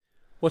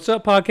What's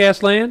up,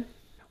 podcast land?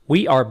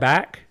 We are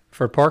back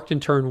for Parked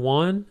and Turn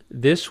 1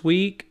 this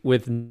week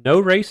with no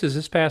races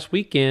this past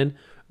weekend.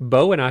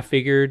 Bo and I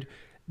figured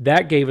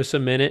that gave us a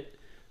minute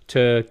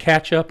to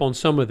catch up on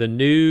some of the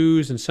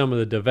news and some of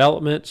the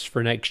developments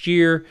for next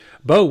year.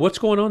 Bo, what's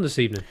going on this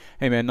evening?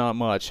 Hey man, not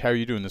much. How are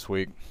you doing this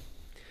week?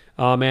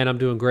 Oh, man, I'm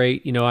doing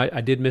great.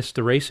 I did miss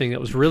the racing. It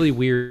was really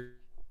weird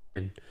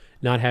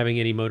not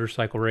having any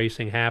motorcycle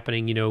racing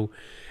happening.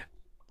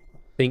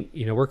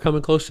 We're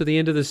coming close to the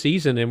end of the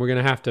season and we're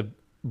going to have to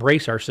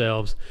brace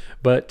ourselves.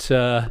 But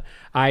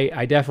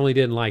I definitely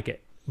didn't like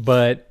it.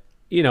 But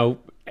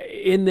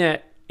in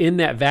that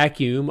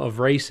vacuum of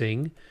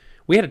racing,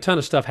 we had a ton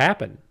of stuff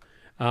happen.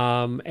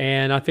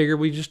 And I figured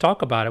we just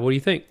talk about it. What do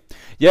you think?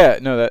 Yeah,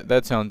 no,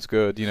 that sounds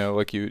good.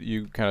 Like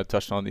you kind of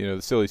touched on,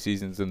 the silly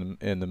season's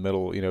in the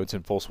middle. It's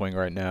in full swing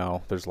right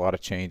now. There's a lot of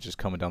changes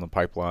coming down the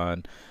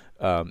pipeline.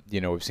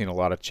 We've seen a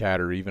lot of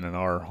chatter even in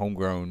our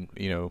homegrown,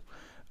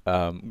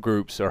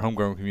 groups or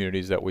homegrown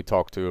communities that we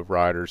talk to of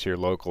riders here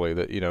locally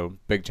that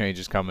big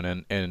changes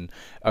coming in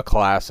a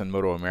class in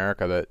Moto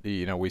America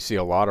that we see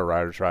a lot of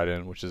riders ride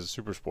in, which is a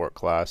super sport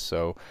class.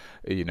 So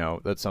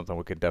that's something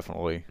we could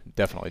definitely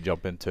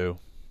jump into.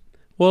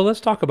 Well,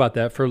 let's talk about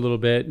that for a little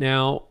bit.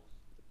 Now,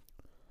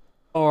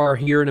 are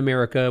here in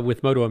America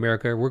with Moto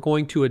America, we're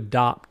going to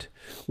adopt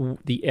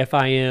the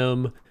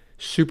FIM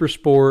Super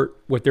Sport,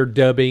 what they're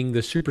dubbing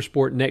the Super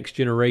Sport Next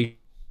Generation.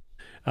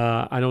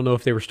 I don't know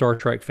if they were Star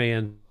Trek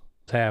fans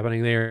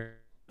happening there.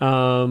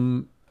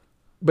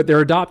 But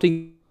they're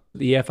adopting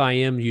the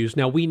FIM use.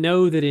 Now, we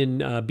know that in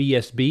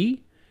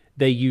BSB,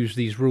 they use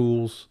these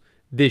rules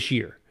this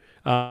year.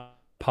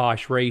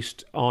 Posh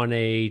raced on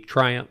a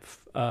Triumph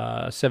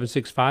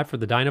 765 for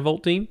the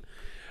Dynavolt team.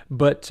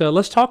 But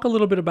let's talk a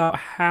little bit about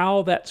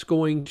how that's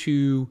going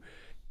to,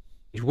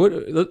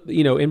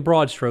 in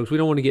broad strokes. We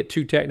don't want to get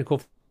too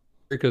technical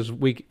because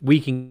we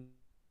can,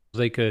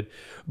 they could.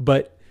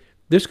 But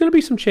there's going to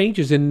be some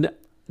changes, and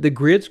the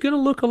grid's going to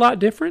look a lot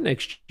different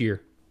next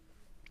year.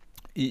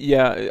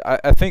 Yeah,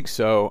 I think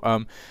so.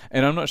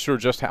 And I'm not sure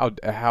just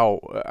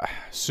how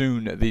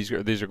soon these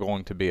are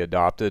going to be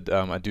adopted.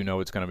 I do know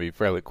it's going to be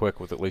fairly quick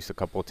with at least a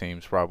couple of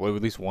teams, probably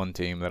at least one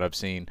team that I've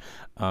seen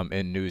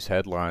in news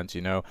headlines.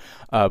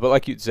 But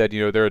like you said,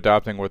 they're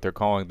adopting what they're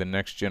calling the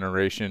next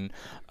generation,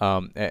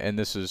 and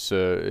this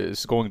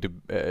is going to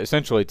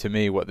essentially, to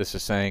me, what this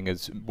is saying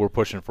is we're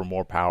pushing for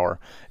more power.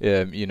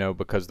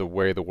 Because the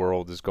way the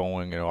world is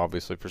going,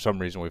 obviously for some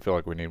reason we feel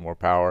like we need more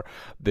power.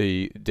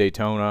 The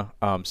Daytona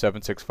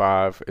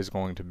 765 is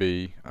going to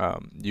be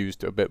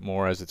used a bit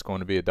more as it's going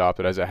to be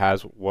adopted, as it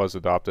was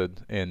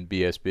adopted in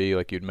BSB,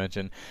 like you'd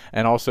mentioned,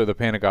 and also the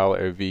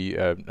Panigale V,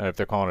 if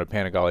they're calling it a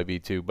Panigale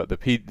V2, but the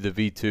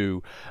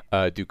V2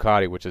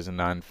 Ducati, which is a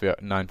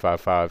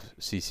 955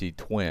 cc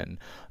twin,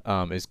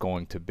 is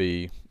going to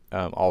be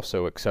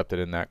also accepted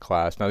in that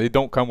class. Now, they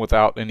don't come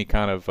without any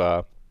kind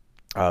of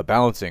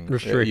balancing,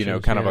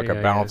 kind of like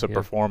a balance of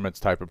performance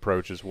type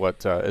approach is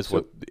what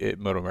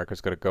Moto America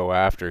is going to go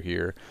after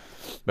here.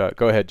 But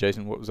go ahead,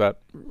 Jason. What was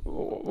that?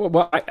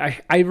 Well,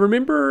 I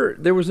remember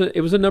it was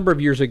a number of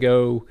years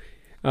ago,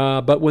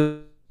 but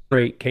when the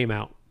 8 came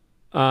out,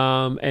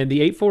 and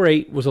the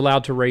 848 was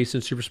allowed to race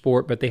in Super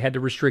Sport, but they had to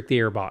restrict the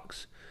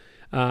airbox.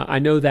 I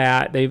know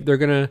that they're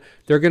gonna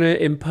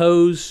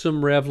impose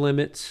some rev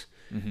limits.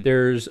 Mm-hmm.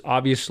 There's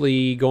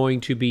obviously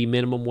going to be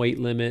minimum weight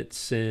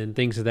limits and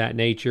things of that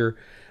nature,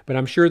 but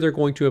I'm sure they're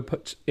going to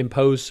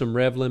impose some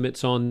rev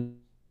limits on.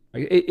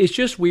 It's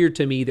just weird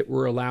to me that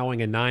we're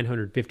allowing a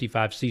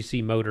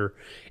 955cc motor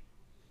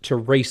to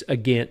race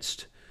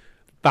against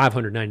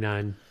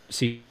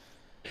 599cc.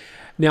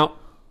 Now,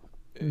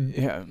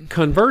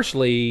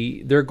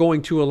 conversely, they're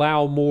going to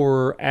allow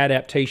more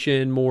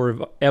adaptation, more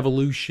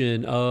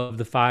evolution of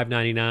the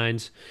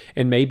 599s,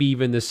 and maybe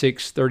even the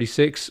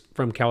 636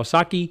 from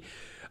Kawasaki.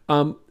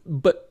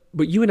 But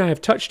you and I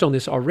have touched on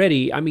this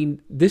already. I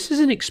mean, this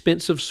is an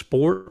expensive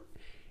sport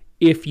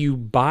if you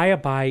buy a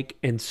bike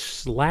and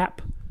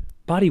slap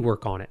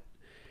bodywork on it.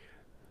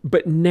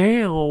 But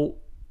now,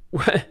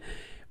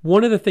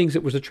 one of the things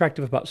that was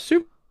attractive about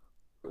Super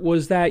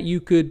was that you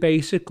could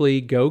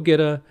basically go get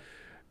a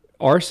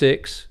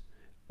R6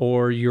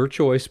 or your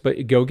choice,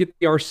 but go get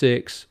the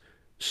R6,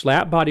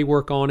 slap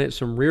bodywork on it,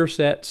 some rear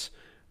sets,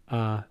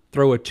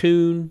 throw a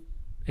tune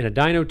and a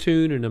dyno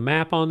tune and a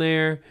map on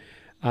there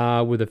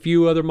with a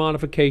few other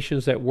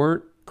modifications that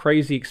weren't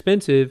crazy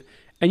expensive,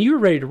 and you were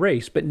ready to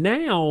race. But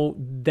now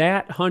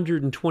that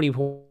 120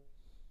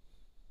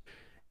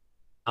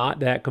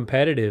 not that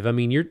competitive. I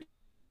mean, you're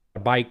a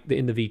bike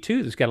in the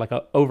V2 that's got like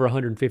over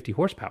 150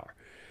 horsepower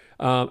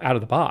out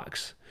of the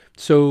box.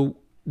 So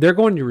they're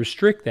going to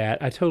restrict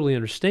that. I totally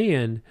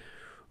understand,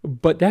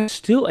 but that's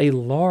still a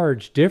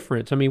large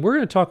difference. I mean, we're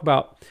going to talk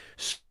about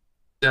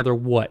another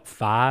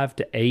 5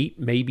 to 8,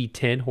 maybe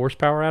 10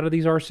 horsepower out of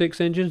these R6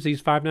 engines,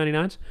 these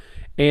 599s,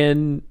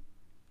 and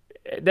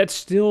that's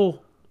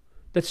still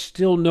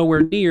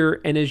nowhere near.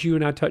 And as you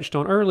and I touched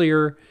on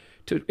earlier,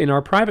 in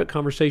our private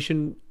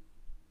conversation,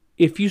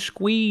 if you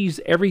squeeze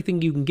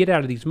everything you can get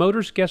out of these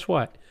motors, guess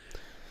what?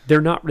 they're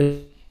not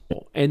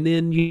reliable. And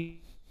then you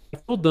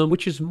build them,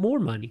 which is more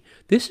money.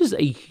 This is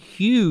a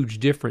huge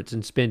difference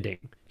in spending.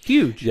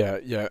 Huge. Yeah,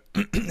 yeah,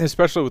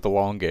 especially with the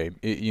long game.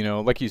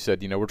 Like you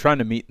said, we're trying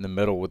to meet in the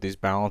middle with these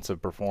balance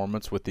of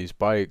performance with these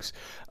bikes.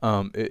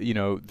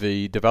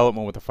 The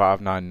development with the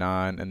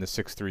 599 and the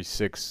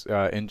 636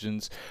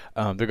 engines,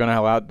 they're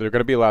going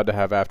to be allowed to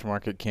have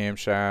aftermarket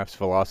camshafts,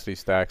 velocity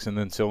stacks, and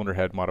then cylinder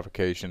head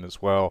modification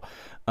as well.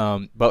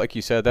 But like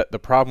you said, that the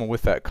problem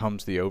with that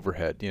comes the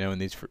overhead, in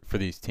these for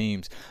these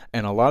teams,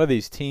 and a lot of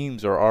these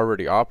teams are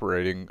already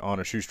operating on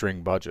a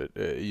shoestring budget,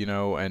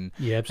 and Yeah,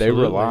 they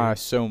absolutely. rely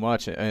so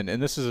much.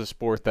 And this is a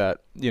sport that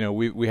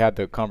we had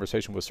the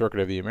conversation with Circuit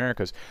of the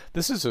Americas.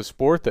 This is a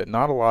sport that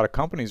not a lot of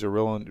companies are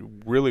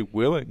really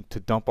willing to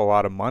dump a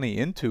lot of money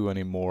into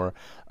anymore,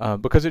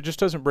 because it just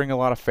doesn't bring a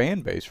lot of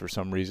fan base for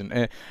some reason.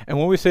 And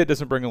when we say it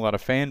doesn't bring a lot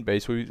of fan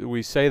base,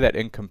 we say that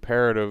in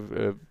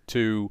comparative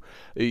to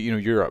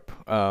Europe,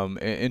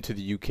 into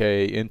the UK,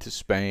 into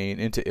Spain,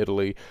 into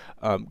Italy,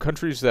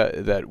 countries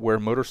that where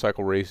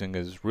motorcycle racing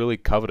is really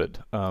coveted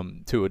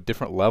to a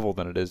different level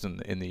than it is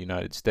in the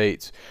United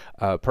States,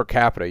 per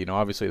capita.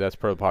 Obviously that's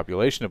per the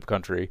population of the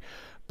country.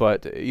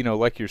 But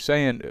like you're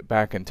saying,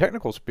 back in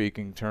technical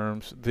speaking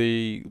terms,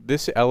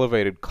 this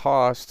elevated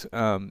cost,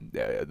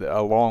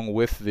 along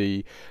with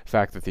the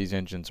fact that these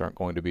engines aren't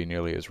going to be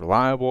nearly as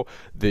reliable,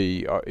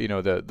 the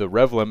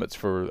rev limits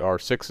for our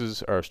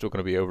sixes are still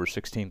going to be over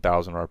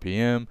 16,000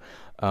 RPM.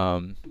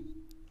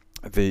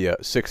 The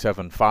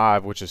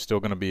 675, which is still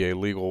going to be a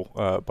legal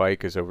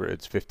bike, it's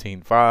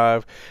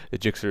 15.5. The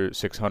Gixxer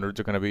 600s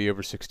are going to be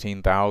over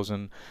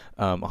 16,000.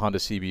 Honda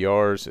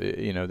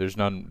CBRs, there's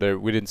none there.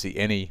 We didn't see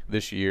any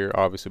this year,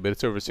 obviously, but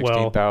it's over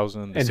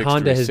 16,000. And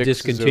Honda has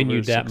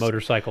discontinued that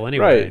motorcycle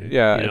anyway. Right?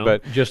 Yeah,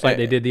 but just like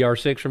they did the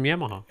R6 from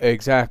Yamaha.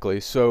 Exactly.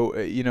 So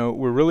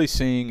we're really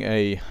seeing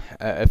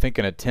I think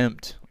an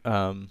attempt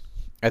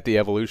at the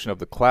evolution of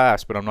the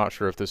class, but I'm not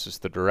sure if this is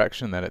the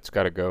direction that it's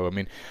got to go. I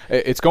mean,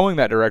 it's going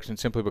that direction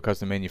simply because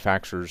the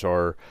manufacturers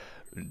are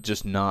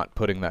just not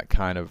putting that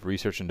kind of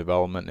research and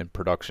development and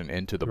production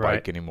into the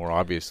bike anymore,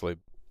 obviously. I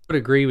would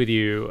agree with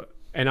you,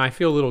 and I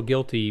feel a little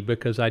guilty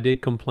because I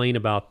did complain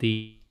about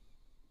the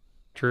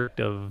trick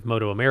of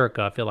Moto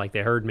America. I feel like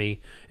they heard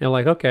me, and I'm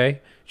like, okay,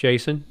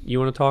 Jason, you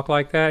want to talk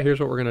like that? Here's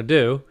what we're going to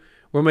do.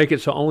 We'll make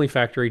it so only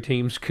factory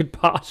teams could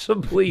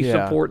possibly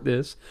support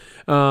this.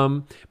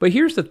 But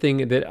here's the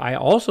thing that I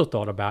also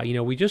thought about.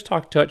 We just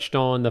touched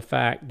on the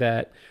fact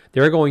that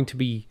they're going to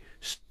be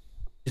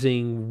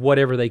using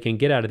whatever they can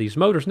get out of these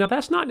motors. Now,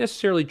 that's not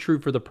necessarily true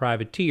for the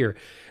privateer.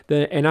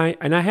 And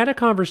I had a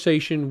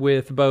conversation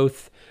with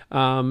both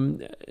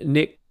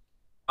Nick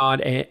Todd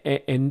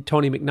and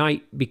Tony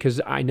McKnight, because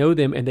I know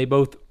them, and they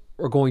both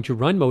are going to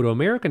run Moto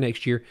America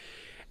next year.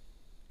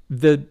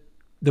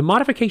 The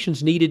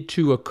modifications needed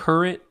to a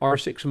current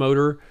R6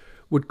 motor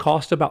would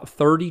cost about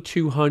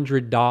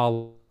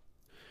 $3,200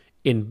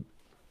 in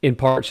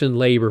parts and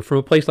labor from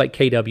a place like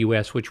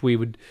KWS, which we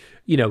would,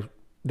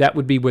 that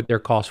would be what their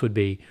cost would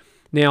be.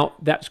 Now,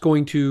 that's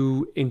going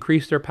to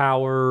increase their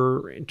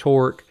power and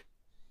torque.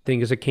 I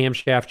think it's a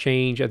camshaft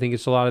change. I think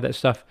it's a lot of that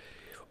stuff.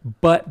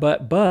 But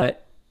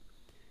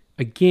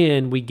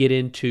again, we get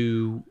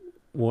into,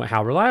 well,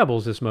 how reliable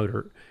is this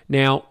motor?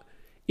 Now,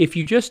 if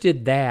you just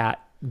did that,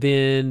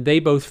 then they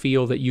both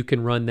feel that you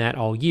can run that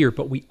all year,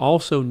 but we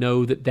also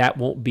know that that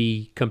won't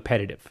be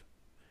competitive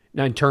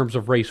now in terms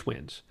of race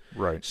wins.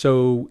 Right.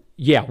 So,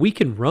 yeah, we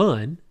can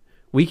run,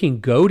 we can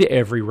go to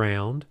every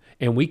round,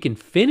 and we can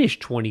finish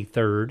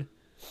 23rd.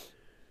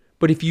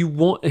 But if you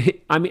want,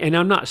 and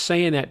I'm not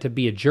saying that to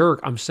be a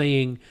jerk, I'm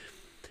saying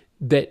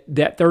that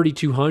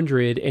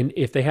 3,200, and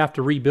if they have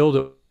to rebuild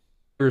it,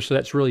 so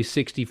that's really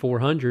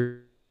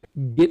 6,400,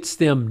 gets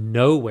them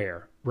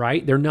nowhere.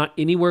 Right? They're not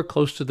anywhere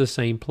close to the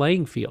same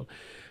playing field.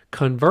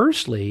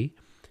 Conversely,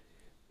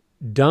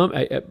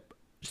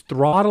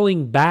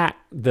 throttling back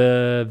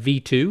the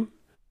V2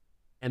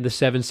 and the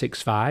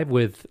 765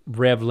 with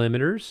rev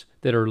limiters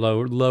that are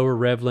lower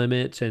rev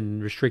limits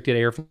and restricted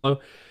airflow,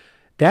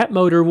 that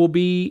motor will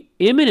be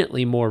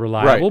eminently more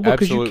reliable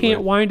because absolutely. You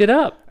can't wind it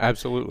up.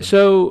 Absolutely.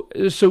 So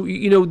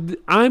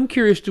I'm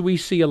curious, do we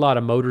see a lot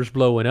of motors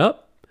blowing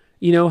up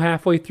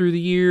halfway through the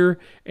year,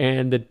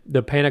 and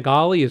the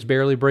Panigale is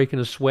barely breaking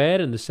a sweat,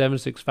 and the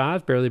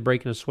 765 is barely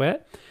breaking a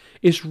sweat?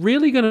 It's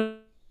really going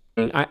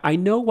to... I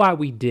know why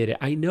we did it.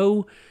 I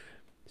know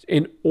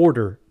in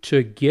order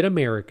to get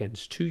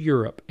Americans to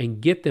Europe and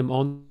get them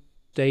on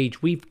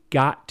stage, we've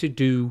got to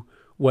do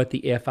what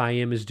the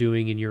FIM is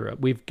doing in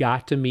Europe. We've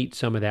got to meet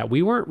some of that.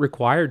 We weren't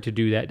required to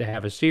do that to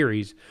have a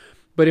series,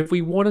 but if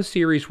we want a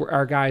series where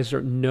our guys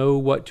know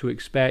what to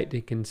expect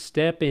and can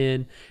step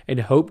in and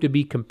hope to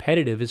be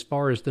competitive as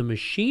far as the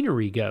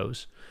machinery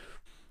goes,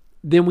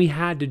 then we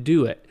had to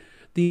do it.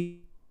 The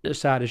other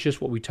side is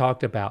just what we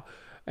talked about.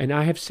 And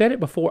I have said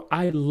it before,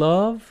 I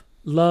love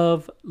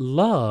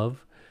the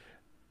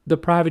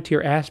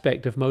privateer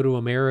aspect of Moto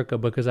America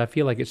because I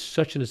feel like it's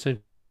such an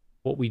essential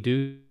what we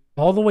do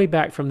all the way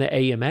back from the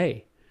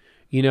AMA.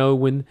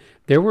 When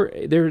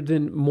there had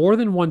been more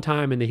than one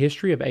time in the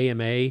history of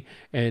AMA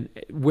and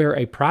where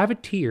a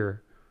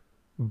privateer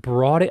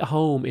brought it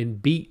home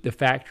and beat the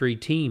factory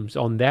teams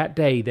on that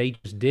day. They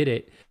just did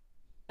it.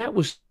 That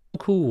was so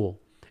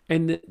cool.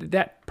 And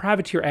that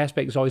privateer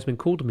aspect has always been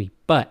cool to me,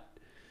 but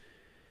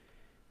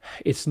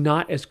it's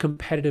not as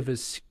competitive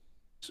as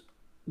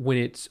when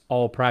it's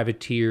all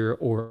privateer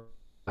or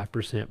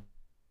 5%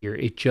 here.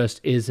 It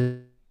just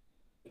isn't,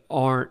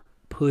 aren't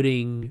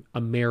putting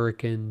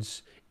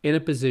Americans in a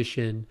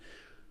position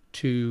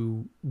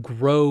to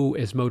grow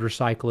as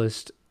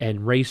motorcyclists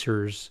and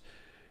racers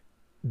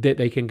that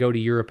they can go to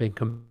Europe and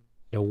come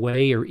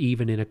away, or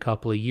even in a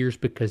couple of years,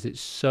 because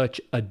it's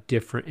such a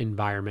different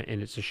environment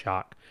and it's a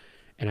shock.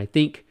 And I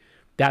think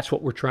that's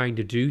what we're trying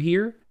to do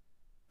here.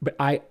 But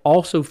I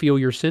also feel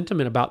your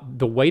sentiment about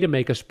the way to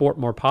make a sport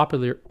more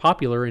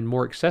popular and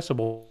more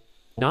accessible,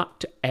 not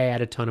to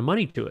add a ton of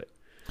money to it.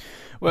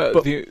 Well,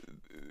 but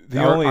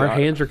our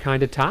hands are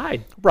kind of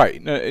tied.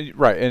 Right,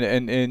 right,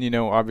 and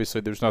obviously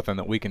there's nothing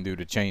that we can do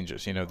to change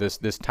this.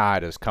 This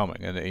tide is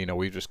coming, and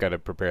we've just got to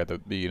prepare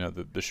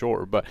the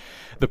shore. But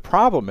the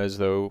problem is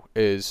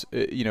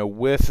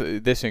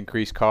with this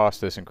increased cost,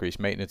 this increased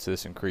maintenance,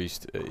 this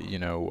increased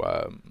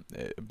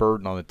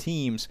burden on the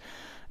teams.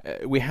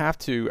 We have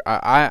to,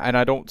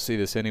 I don't see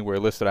this anywhere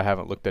listed. I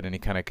haven't looked at any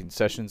kind of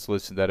concessions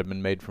listed that have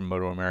been made from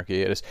Moto America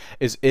yet.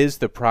 Is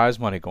the prize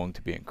money going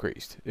to be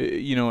increased?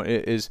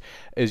 Is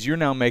you're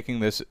now making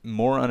this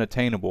more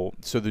unattainable,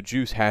 so the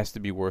juice has to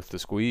be worth the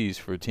squeeze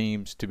for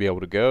teams to be able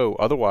to go.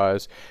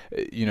 Otherwise,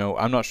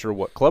 I'm not sure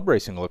what club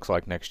racing looks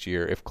like next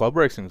year. If club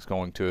racing is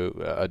going to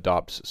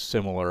adopt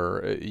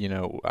similar,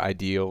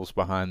 ideals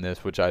behind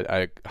this, which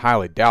I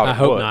highly doubt. I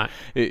hope not.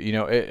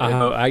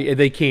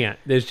 They can't.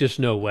 There's just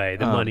no way.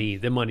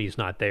 The money's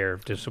not there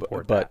to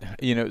support that.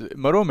 But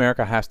Moto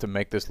America has to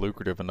make this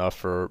lucrative enough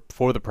for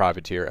the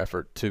privateer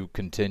effort to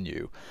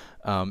continue,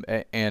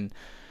 and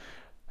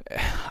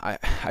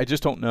I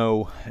just don't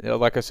know.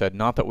 Like I said,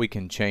 not that we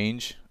can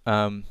change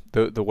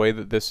the way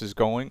that this is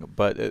going,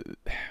 but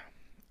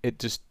it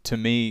just, to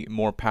me,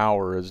 more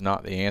power is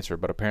not the answer.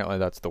 But apparently,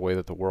 that's the way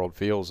that the world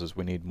feels: is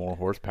we need more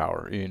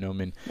horsepower.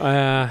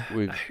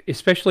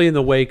 Especially in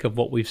the wake of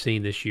what we've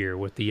seen this year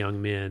with the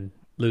young men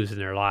losing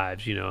their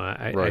lives.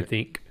 Right. I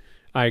think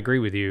I agree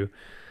with you.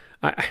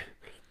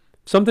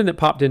 Something that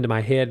popped into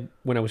my head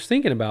when I was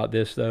thinking about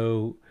this,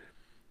 though,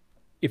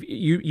 if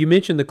you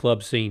mentioned the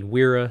club scene,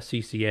 WERA,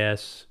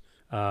 CCS,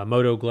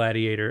 Moto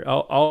Gladiator,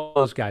 all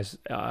those guys,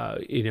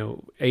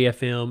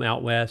 AFM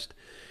out west,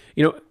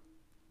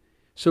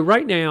 so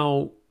right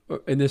now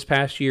in this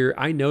past year,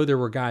 I know there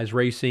were guys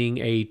racing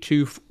a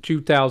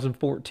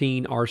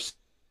 2014 RC,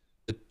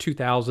 the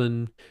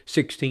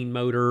 2016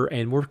 motor,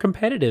 and were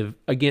competitive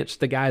against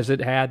the guys that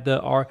had the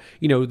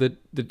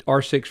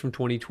R6 from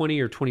 2020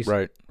 or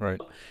 20. Right.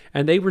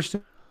 And they were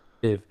still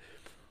competitive.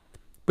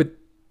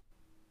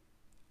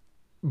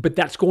 But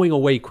that's going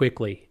away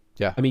quickly.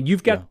 Yeah. I mean,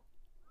 you've got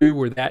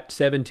where that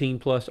 17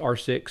 plus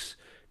R6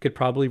 could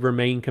probably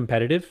remain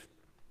competitive.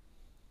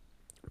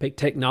 But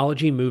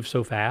technology moves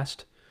so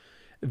fast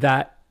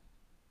that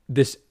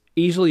this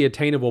easily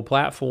attainable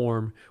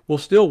platform will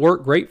still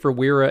work great for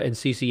WERA and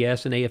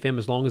CCS and AFM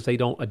as long as they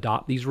don't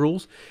adopt these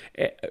rules.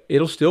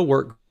 It'll still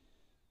work.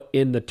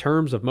 In the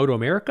terms of Moto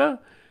America,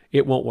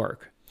 it won't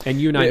work. And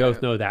you and I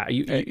both know that.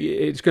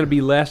 It's going to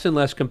be less and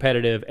less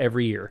competitive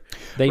every year.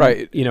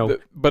 Right.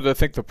 But I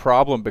think the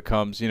problem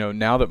becomes,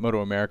 now that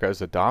Moto America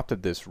has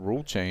adopted this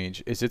rule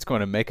change, is it's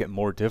going to make it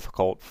more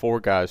difficult for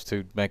guys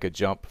to make a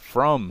jump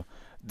from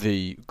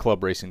the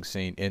club racing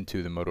scene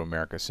into the Moto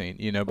America scene,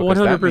 because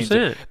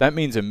 100%. That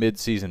means a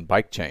mid-season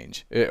bike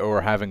change,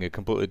 or having a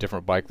completely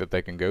different bike that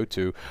they can go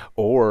to,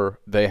 or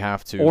they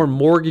have to, or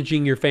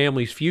mortgaging your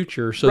family's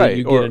future so that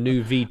you get a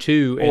new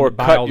V2 and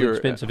buy all the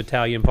expensive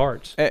Italian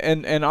parts.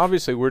 And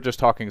obviously we're just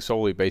talking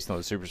solely based on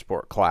the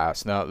Supersport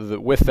class. Now,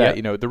 with that,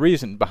 the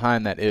reason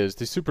behind that is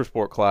the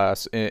Supersport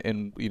class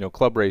in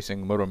club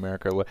racing, Moto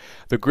America,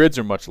 the grids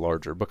are much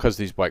larger because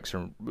these bikes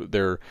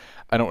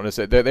I don't want to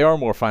say they are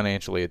more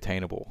financially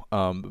attainable.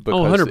 Because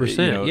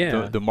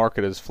 100%, the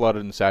market is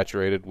flooded and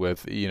saturated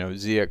with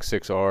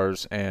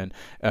ZX6Rs and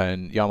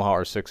Yamaha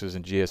R6s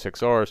and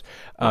GSXRs,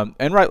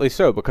 and rightly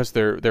so, because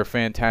they're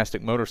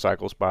fantastic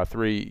motorcycles by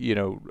three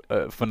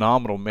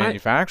phenomenal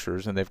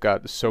manufacturers, and they've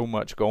got so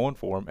much going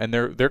for them, and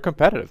they're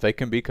competitive. They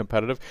can be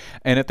competitive,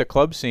 and at the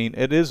club scene,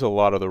 it is a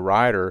lot of the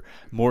rider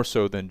more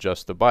so than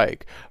just the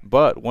bike.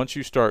 But once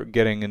you start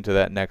getting into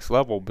that next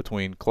level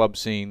between club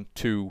scene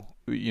to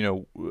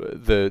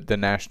the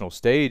national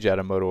stage at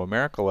a Moto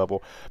America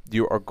level,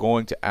 you are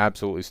going to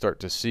absolutely start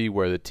to see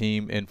where the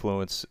team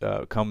influence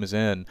comes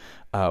in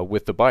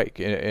with the bike,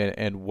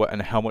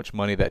 and how much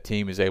money that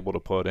team is able to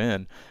put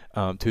in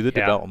to the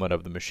development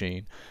of the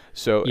machine.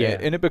 So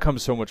and it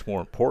becomes so much more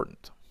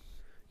important.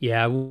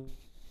 Yeah,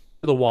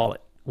 the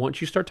wallet.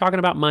 Once you start talking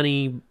about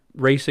money,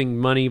 racing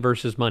money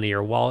versus money,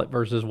 or wallet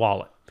versus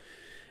wallet,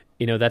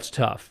 that's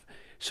tough.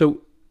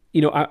 So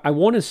I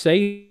want to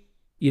say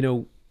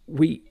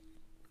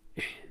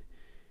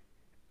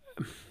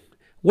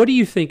What do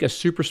you think a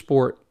Super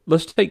Sport?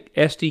 Let's take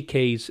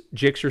SDK's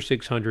Gixxer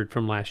 600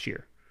 from last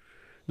year,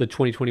 the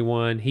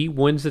 2021. He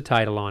wins the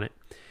title on it.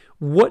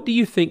 What do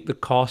you think the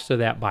cost of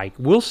that bike?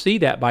 We'll see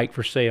that bike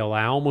for sale.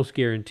 I almost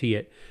guarantee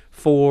it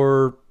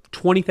for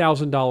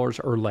 $20,000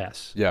 or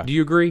less. Yeah. Do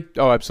you agree?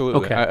 Oh,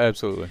 absolutely. Okay.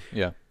 Absolutely.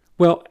 Yeah.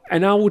 Well,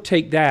 and I will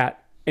take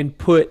that and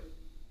put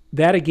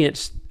that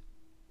against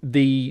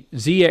the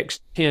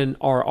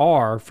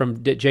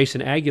ZX10RR that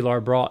Jason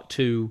Aguilar brought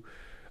to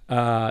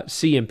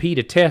CMP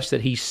to test,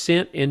 that he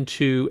sent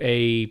into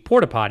a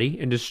porta potty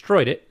and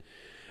destroyed it.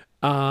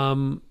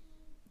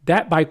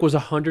 That bike was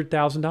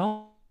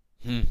 $100,000.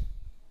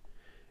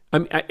 I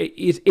mean,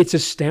 it's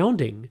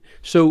astounding.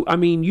 So, I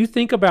mean, you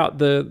think about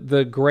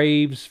the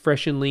Graves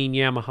Fresh and Lean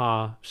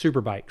Yamaha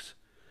super bikes.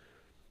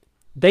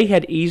 They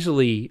had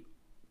easily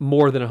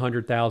more than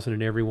 $100,000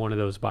 in every one of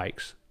those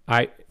bikes.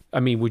 I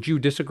mean, would you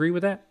disagree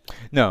with that?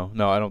 No,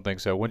 I don't think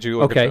so. Once you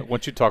look Okay. at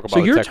once you talk about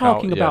So you're the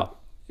technology, talking about,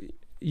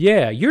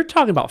 you're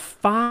talking about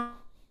 5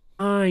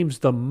 times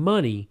the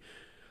money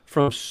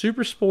from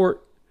super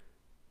sport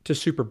to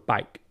super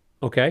bike.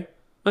 Okay,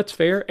 that's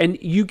fair. And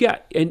you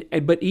got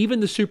but even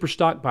the super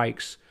stock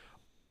bikes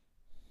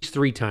is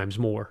 3 times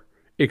more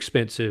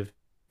expensive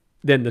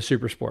than the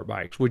super sport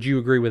bikes. Would you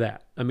agree with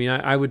that? I mean,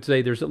 I would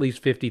say there's at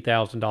least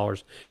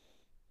 $50,000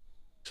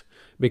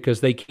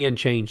 because they can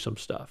change some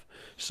stuff.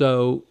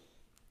 So,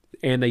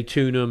 and they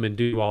tune them and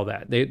do all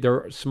that.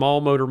 They're small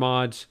motor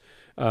mods.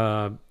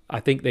 I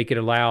think they could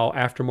allow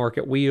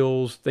aftermarket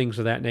wheels, things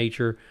of that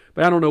nature.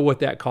 But I don't know what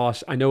that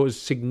costs. I know it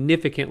was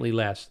significantly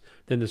less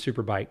than the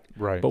Superbike.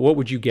 Right. But what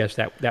would you guess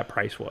that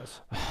price was?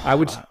 I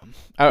would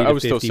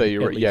still say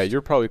you're right. Yeah,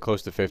 you're probably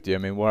close to 50. I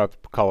mean, we'll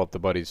have to call up the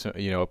buddies,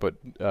 up at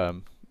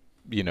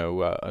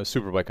a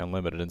Superbike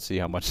Unlimited and see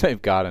how much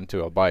they've got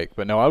into a bike.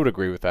 But no, I would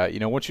agree with that.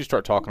 Once you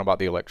start talking about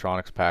the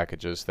electronics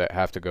packages that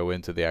have to go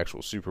into the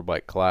actual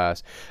Superbike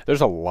class,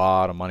 there's a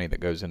lot of money that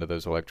goes into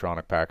those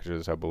electronic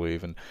packages, I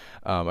believe. And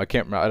I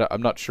can't remember.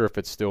 I'm not sure if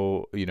it's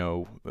still,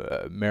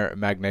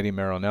 Magneti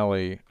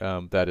Marinelli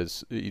that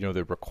is,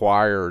 the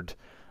required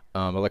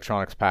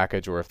electronics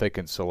package, or if they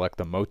can select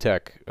the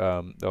Motec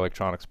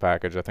electronics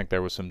package. I think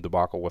there was some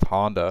debacle with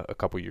Honda a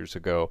couple years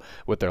ago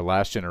with their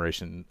last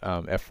generation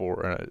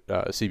F4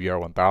 CBR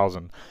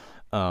 1000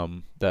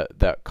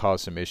 that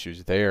caused some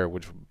issues there,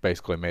 which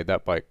basically made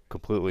that bike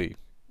completely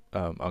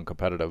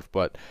uncompetitive.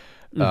 But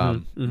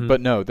but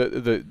no,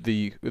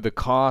 the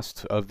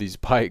cost of these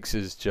bikes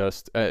is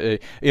just and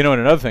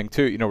another thing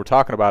too. We're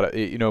talking about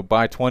it.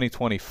 By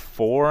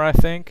 2024, I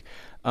think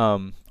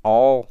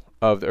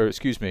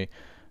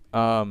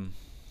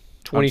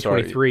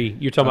 2023.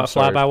 You're talking about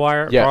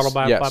fly-by-wire? Yes, Throttle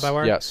by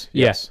fly-by-wire? Yes.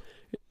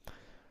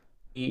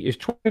 It's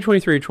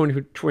 2023 or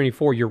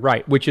 2024. You're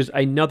right, which is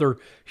another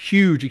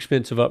huge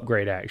expensive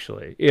upgrade,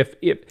 actually.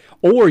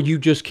 Or you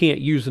just can't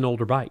use an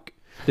older bike.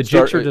 The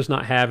Gixxer does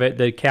not have it.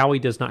 The Cowie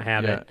does not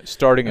have it.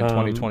 Starting in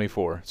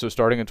 2024. So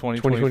starting in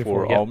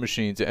 2024, all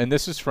machines. And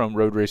this is from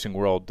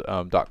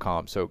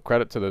roadracingworld.com. So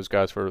credit to those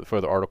guys for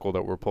the article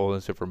that we're pulling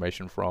this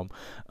information from.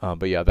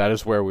 But yeah, that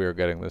is where we are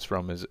getting this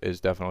from,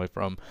 is definitely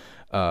from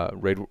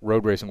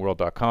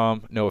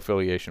roadracingworld.com. No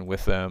affiliation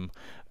with them.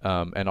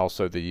 And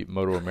also the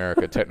Moto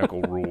America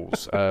technical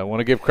rules. I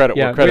want to give credit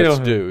where credit's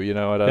due.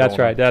 That's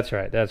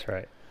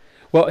right.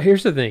 Well,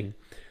 here's the thing.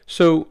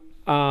 So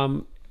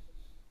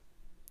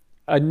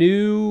a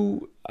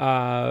new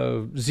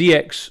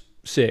ZX6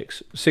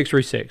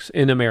 636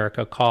 in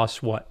America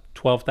costs what?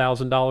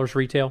 $12,000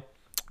 retail.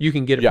 You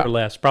can get it for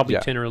less, probably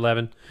 10 or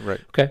 11.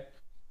 Right. Okay.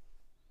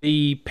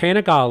 The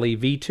Panigale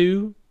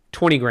V2,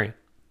 $20,000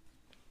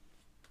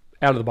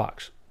 out of the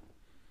box.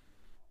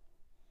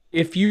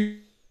 If you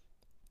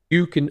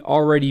can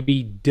already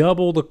be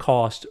double the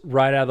cost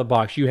right out of the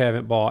box. You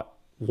haven't bought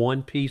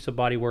one piece of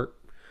bodywork.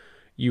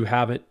 You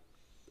haven't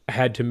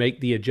had to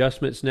make the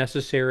adjustments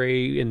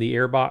necessary in the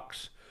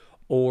airbox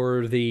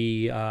or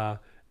the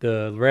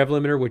rev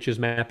limiter, which is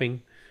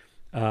mapping.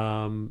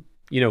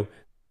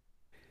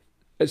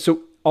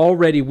 So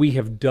already we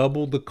have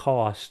doubled the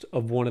cost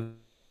of one of.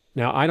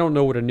 Now I don't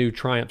know what a new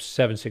Triumph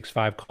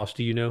 765 costs.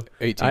 Do you know?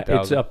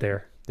 18,000. It's up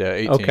there. Yeah,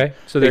 18. Okay,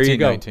 so there 18, you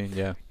go. 19,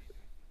 yeah.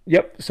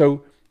 Yep.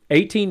 So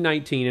 18,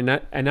 19,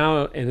 and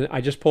I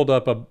just pulled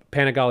up a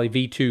Panigale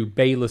V2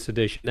 Bayless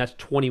edition. That's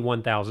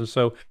 21,000.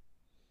 So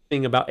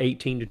thing about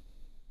 18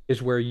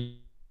 is where you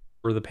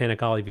were the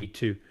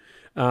Panigale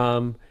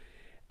V2.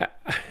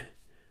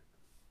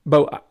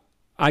 But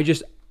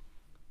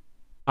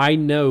I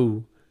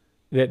know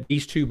that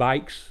these two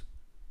bikes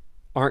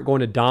aren't going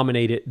to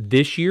dominate it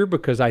this year,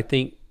 because I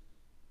think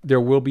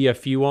there will be a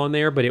few on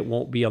there, but it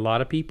won't be a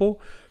lot of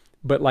people.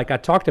 But like I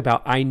talked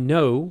about, I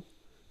know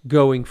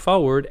going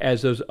forward,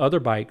 as those other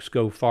bikes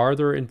go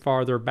farther and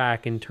farther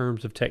back in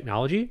terms of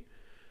technology,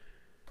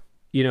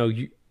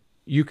 you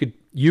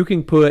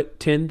can put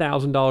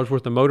 $10,000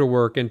 worth of motor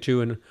work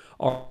into an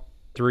R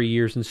 3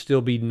 years and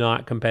still be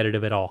not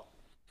competitive at all.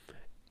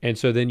 And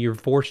so then you're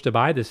forced to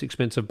buy this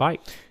expensive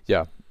bike.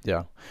 Yeah.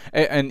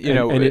 And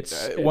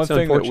it's one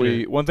thing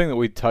that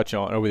we touch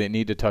on, or we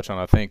need to touch on,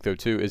 I think, though,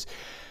 too, is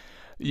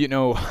You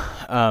know,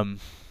 um,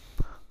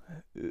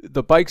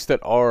 the bikes that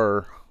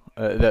we're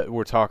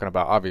talking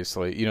about,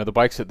 obviously, the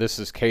bikes that this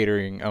is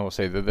catering, I will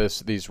say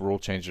that these rule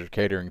changes are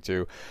catering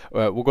to.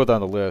 We'll go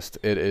down the list.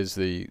 It is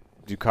the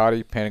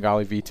Ducati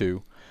Panigale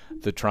V2,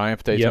 the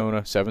Triumph Yep.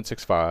 Daytona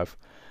 765,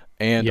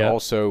 and Yep.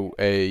 also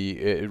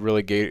it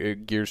really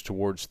it gears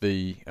towards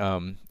the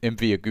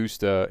MV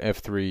Agusta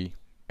F3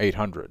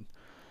 800.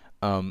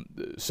 Um,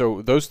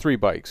 so those three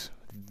bikes,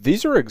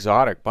 these are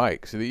exotic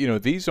bikes.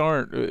 These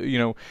aren't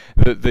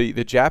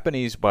the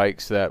Japanese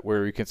bikes that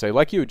where you can say,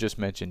 like you had just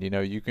mentioned,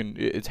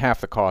 it's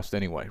half the cost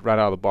anyway, right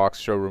out of the box,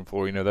 showroom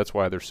floor. That's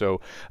why they're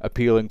so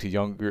appealing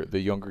to the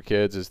younger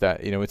kids, is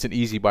that it's an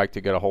easy bike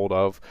to get a hold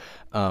of.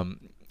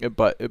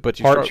 But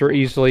you Parts are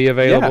easily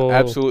available. Yeah,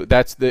 absolutely.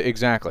 That's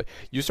exactly.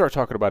 You start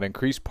talking about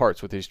increased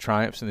parts with these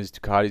Triumphs and these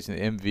Ducatis and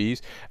the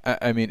MVs.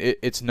 I mean,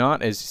 it's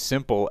not as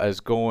simple as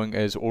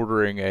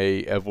ordering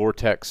a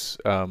Vortex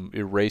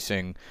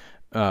racing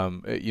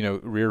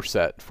rear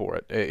set for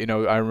it.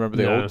 I remember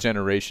the old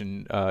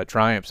generation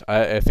Triumphs.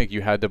 I think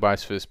you had to buy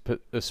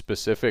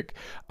specific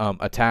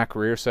attack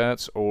rear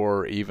sets,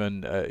 or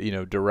even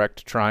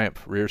direct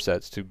Triumph rear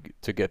sets to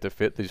get to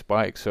fit these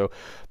bikes. So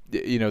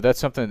that's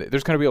something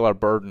there's going to be a lot of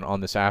burden on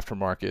this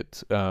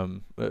aftermarket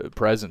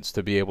presence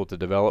to be able to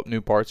develop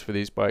new parts for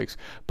these bikes,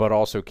 but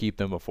also keep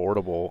them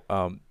affordable.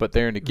 But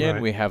there and again,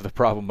 Right. we have the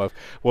problem of,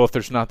 well, if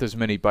there's not as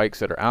many bikes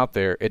that are out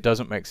there, it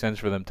doesn't make sense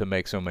for them to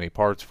make so many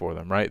parts for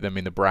them, right? I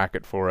mean, the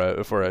bracket for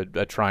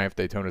a Triumph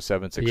Daytona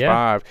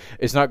 765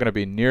 is not going to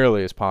be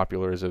nearly as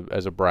popular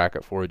as a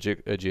bracket for a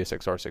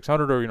GSX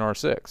R600 or an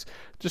R6,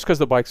 just because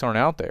the bikes aren't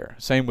out there.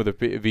 Same with a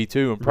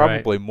V2, and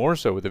probably more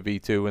so with the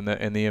V2 and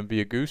the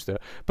MV Agusta,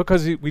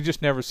 because we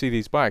just never see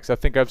these bikes. I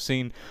think I've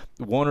seen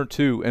one or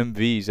two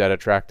MVs at a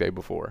track day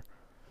before.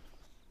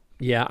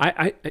 Yeah,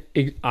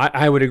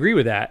 I would agree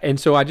with that. And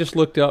so I just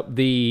looked up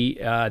the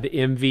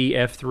MV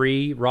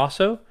F3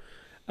 Rosso,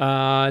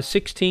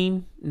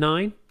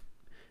 16.9,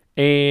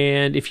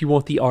 and if you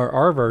want the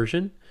RR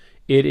version,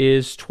 it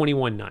is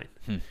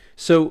 21.9.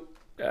 So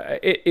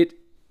it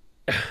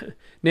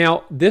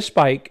now this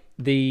bike,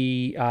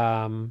 the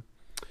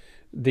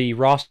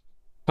Rosso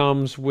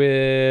comes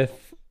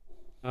with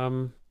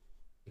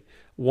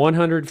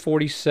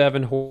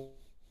 147 horse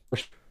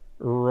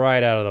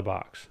right out of the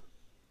box.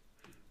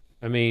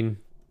 I mean,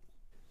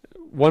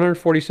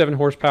 147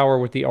 horsepower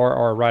with the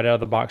RR right out of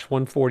the box,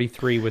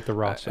 143 with the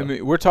Rosso. I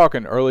mean, we're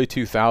talking early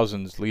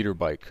 2000s leader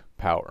bike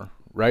power,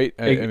 right?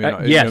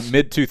 Yes.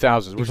 Mid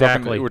 2000s.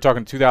 Exactly. We're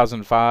talking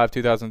 2005,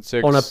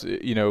 2006. On a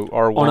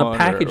R1 on a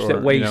package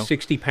that weighs 60.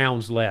 60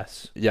 pounds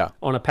less. Yeah.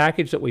 On a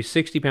package that weighs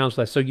 60 pounds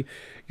less. So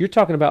you're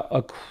talking about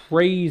a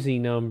crazy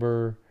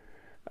number.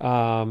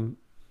 A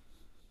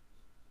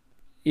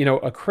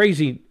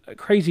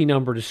crazy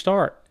number to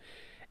start.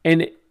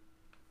 And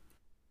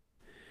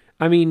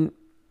I mean,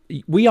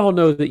 we all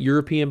know that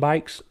European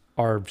bikes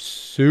are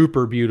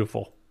super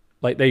beautiful.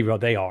 Like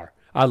they are.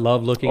 I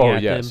love looking at them. Oh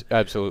yes,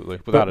 absolutely,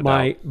 without a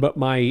doubt.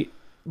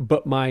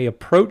 But my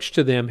approach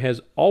to them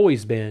has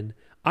always been,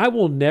 I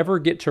will never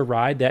get to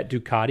ride that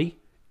Ducati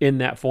in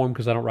that form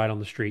because I don't ride on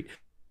the street.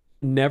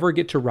 Never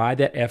get to ride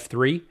that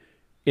F3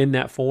 in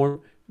that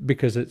form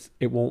because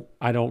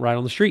I don't ride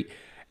on the street.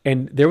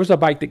 And there was a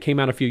bike that came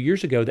out a few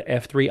years ago, the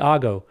F3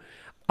 Ago.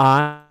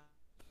 I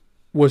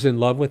was in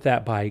love with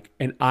that bike,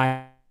 and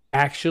I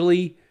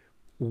actually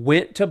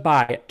went to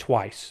buy it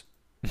twice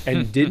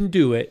and didn't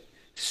do it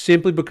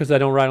simply because I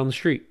don't ride on the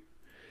street.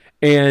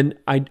 And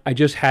I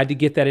just had to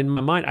get that in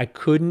my mind. I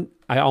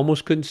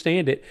almost couldn't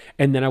stand it.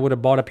 And then I would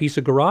have bought a piece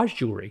of garage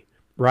jewelry,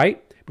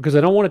 right? Because I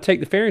don't want to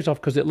take the fairings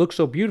off because it looks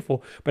so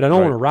beautiful, but I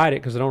don't want to ride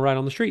it because I don't ride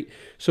on the street.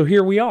 So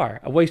here we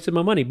are. I wasted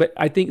my money. But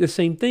I think the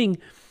same thing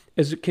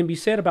as it can be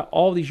said about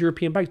all these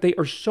European bikes. They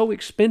are so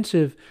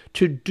expensive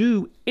to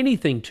do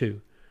anything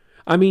to.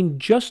 I mean,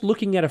 just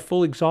looking at a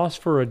full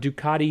exhaust for a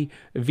Ducati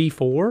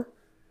V4,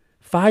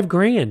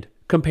 $5,000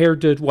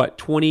 compared to what,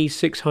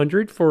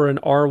 2,600 for an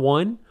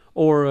R1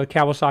 or a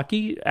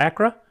Kawasaki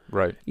Acura.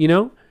 Right.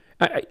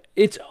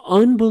 It's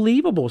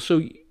unbelievable.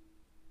 So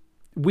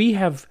we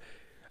have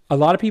a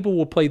lot of people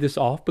will play this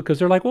off because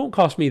they're like, well, it won't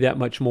cost me that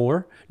much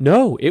more.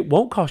 No, it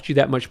won't cost you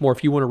that much more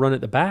if you want to run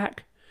at the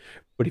back.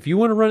 But if you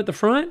want to run at the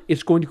front,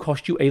 it's going to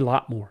cost you a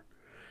lot more.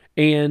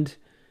 And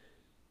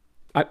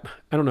I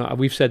don't know.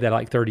 We've said that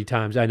like 30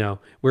 times. I know.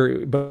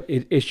 But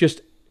it's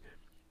just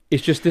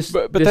this.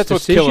 But this that's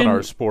what's decision. killing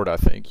our sport, I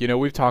think.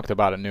 We've talked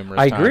about it numerous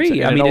times. I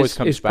agree. And I mean, it always it's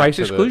comes back price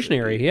to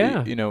exclusionary.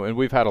 Yeah. And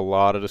we've had a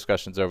lot of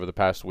discussions over the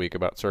past week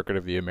about Circuit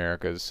of the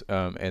Americas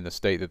and the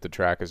state that the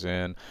track is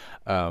in.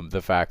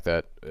 The fact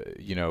that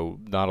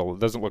it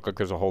doesn't look like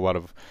there's a whole lot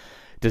of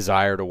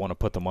desire to want to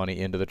put the money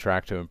into the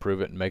track to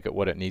improve it and make it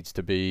what it needs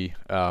to be.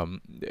 But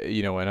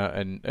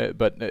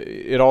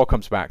it all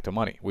comes back to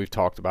money. We've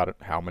talked about it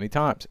how many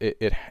times.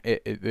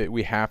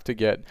 We have to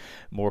get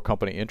more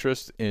company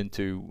interest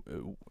into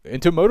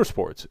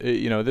motorsports.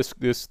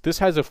 This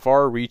has a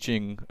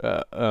far-reaching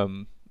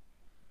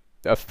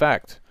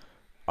effect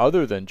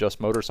other than just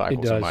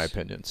motorcycles, in my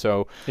opinion.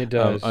 So it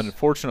does.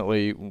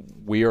 Unfortunately,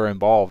 we are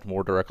involved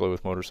more directly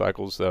with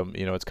motorcycles.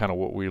 It's kind of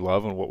what we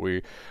love and what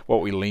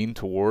we lean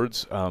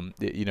towards.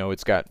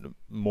 It's got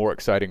more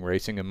exciting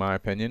racing, in my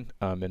opinion,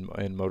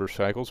 in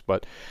motorcycles.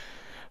 But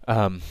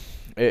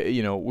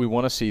we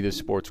want to see the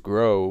sports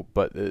grow,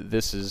 but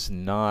this is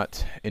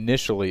not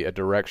initially a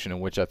direction in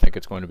which I think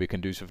it's going to be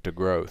conducive to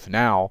growth.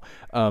 Now,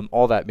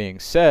 all that being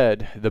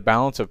said, the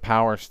balance of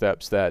power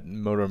steps that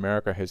Moto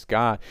America has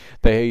got,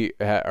 they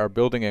are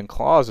building in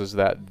clauses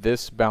that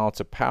this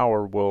balance of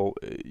power will,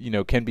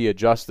 can be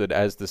adjusted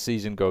as the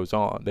season goes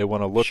on. They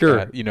want to look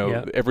at,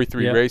 every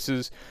three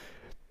races,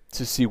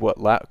 to see what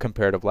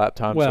comparative lap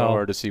times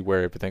are, to see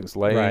where everything's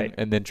laying,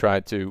 and then try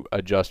to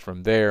adjust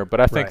from there.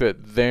 But I think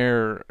that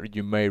there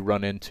you may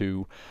run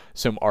into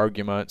some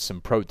arguments,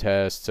 some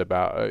protests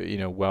about,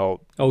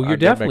 you're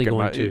definitely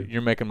going to.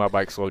 You're making my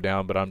bike slow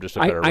down, but I'm just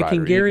a better rider. I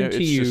can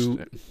guarantee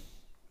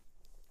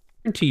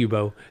you,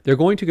 Bo, they're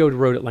going to go to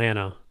Road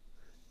Atlanta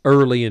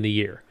early in the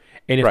year.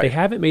 And if they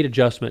haven't made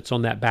adjustments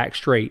on that back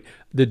straight,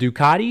 the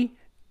Ducati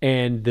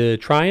and the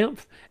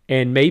Triumph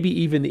and maybe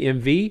even the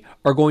MV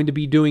are going to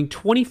be doing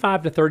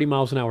 25 to 30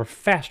 miles an hour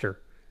faster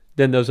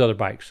than those other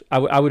bikes.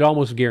 I would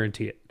almost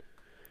guarantee it.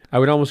 I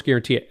would almost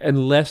guarantee it,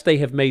 unless they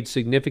have made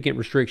significant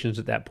restrictions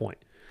at that point.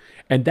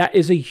 And that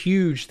is a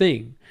huge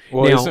thing.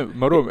 Well,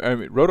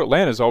 Road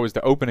Atlanta is always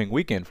the opening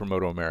weekend for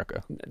Moto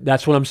America.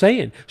 That's what I'm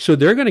saying. So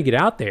they're going to get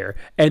out there,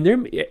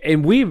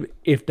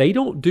 if they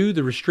don't do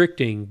the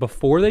restricting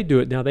before they do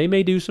it, now they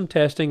may do some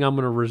testing. I'm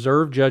going to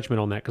reserve judgment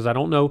on that because I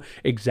don't know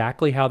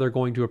exactly how they're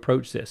going to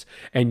approach this.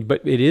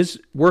 But it is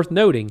worth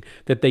noting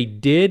that they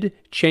did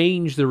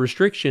change the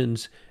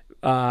restrictions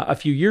a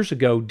few years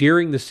ago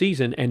during the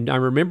season, and I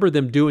remember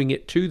them doing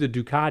it to the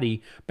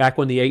Ducati back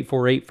when the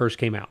 848 first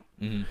came out.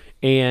 Mm-hmm.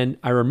 And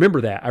I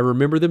remember that. I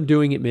remember them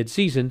doing it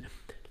mid-season.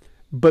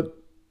 But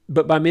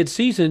by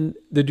mid-season,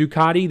 the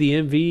Ducati, the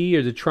MV,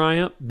 or the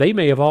Triumph, they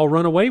may have all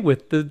run away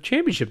with the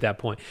championship at that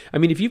point. I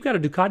mean, if you've got a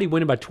Ducati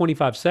winning by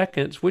 25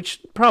 seconds,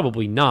 which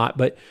probably not,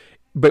 but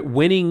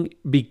winning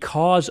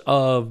because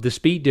of the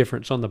speed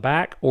difference on the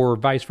back, or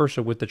vice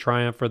versa with the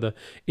Triumph or the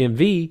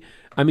MV,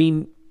 I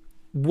mean,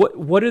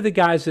 what are the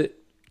guys that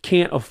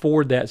can't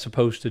afford that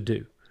supposed to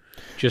do?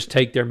 Just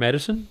take their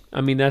medicine?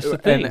 I mean, that's the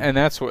thing. And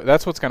that's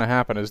what's going to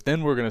happen, is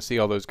then we're going to see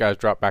all those guys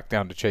drop back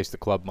down to chase the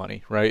club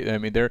money, right? I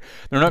mean, they're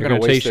not going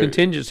to waste their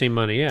contingency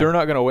money. Yeah, they're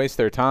not going to waste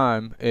their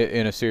time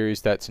in a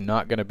series that's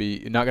not going to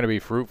be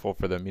fruitful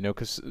for them,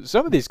 because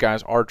some of these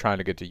guys are trying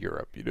to get to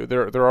Europe.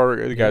 There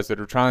are guys that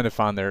are trying to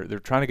find they're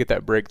trying to get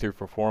that breakthrough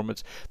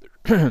performance.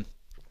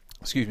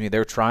 Excuse me,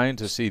 they're trying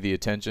to see the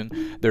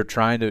attention. They're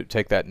trying to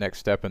take that next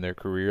step in their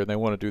career. They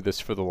want to do this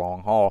for the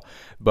long haul,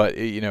 but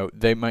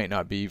they might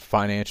not be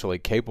financially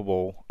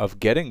capable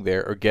of getting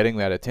there or getting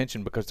that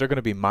attention, because they're going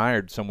to be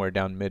mired somewhere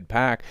down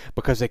mid-pack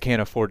because they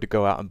can't afford to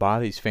go out and buy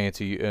these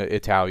fancy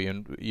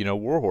Italian,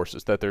 war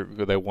horses that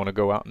they want to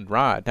go out and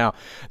ride. Now,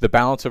 the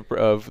balance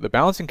of the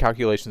balancing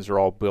calculations are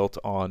all built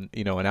on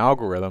an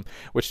algorithm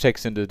which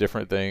takes into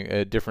different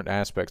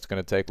aspects. It's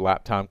going to take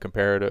lap time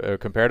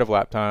comparative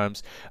lap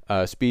times,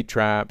 speed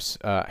traps,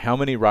 how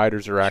many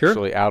riders are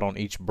actually out on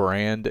each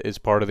brand is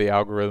part of the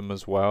algorithm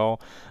as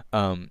well.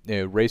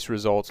 Race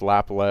results,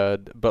 lap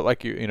led, but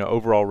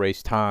overall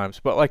race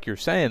times. But like you're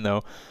saying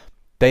though,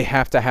 they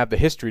have to have the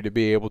history to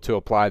be able to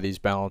apply these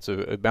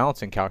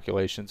balancing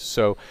calculations.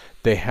 So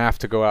they have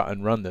to go out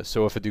and run this.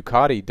 So if a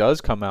Ducati does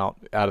come out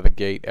of the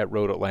gate at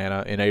Road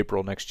Atlanta in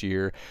April next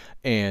year,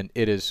 and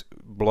it is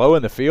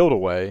blowing the field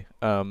away,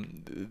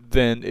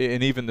 then,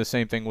 and even the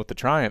same thing with the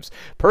Triumphs.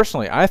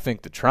 Personally, I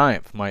think the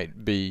Triumph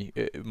might be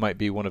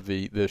one of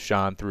the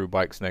shine through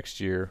bikes next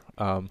year.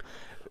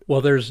 Well,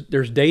 there's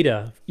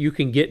data. You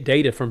can get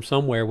data from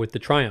somewhere with the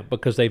Triumph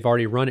because they've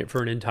already run it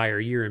for an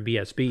entire year in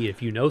BSB.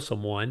 If you know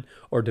someone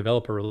or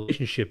develop a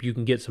relationship, you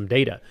can get some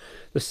data.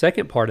 The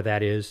second part of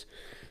that is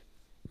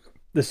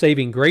the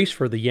saving grace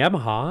for the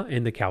Yamaha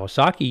and the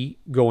Kawasaki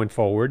going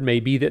forward may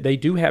be that they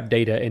do have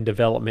data and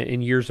development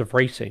in years of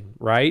racing,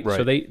 right?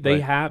 So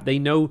they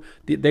know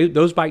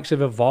those bikes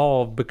have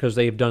evolved because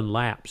they have done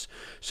laps.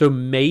 So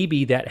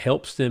maybe that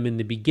helps them in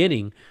the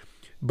beginning.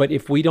 But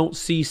if we don't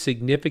see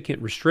significant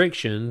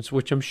restrictions,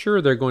 which I'm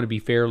sure they're going to be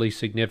fairly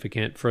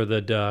significant for the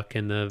Duck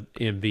and the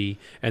MV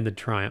and the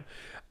Triumph,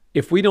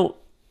 if we don't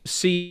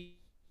see,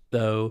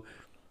 though,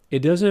 it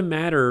doesn't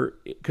matter,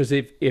 because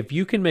if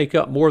you can make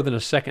up more than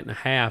a second and a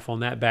half on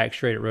that back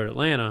straight at Road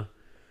Atlanta,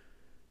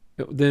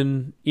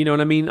 then, you know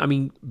what I mean? I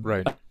mean,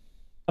 right.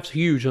 That's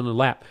huge on the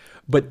lap.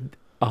 But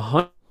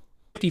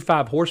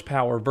 155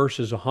 horsepower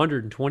versus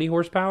 120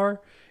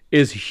 horsepower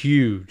is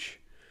huge.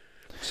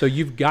 So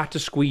you've got to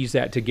squeeze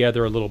that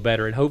together a little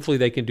better, and hopefully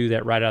they can do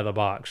that right out of the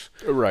box.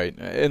 Right,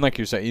 and like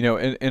you're saying,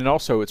 and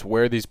also it's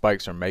where these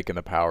bikes are making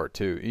the power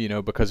too,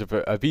 because if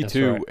a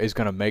V2 is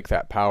going to make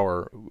that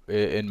power,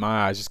 in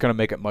my eyes, it's going to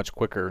make it much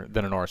quicker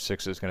than an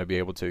R6 is going to be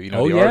able to.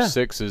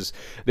 R6 is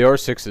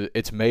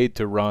it's made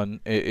to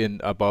run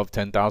in above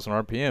 10,000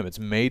 RPM. It's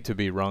made to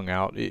be wrung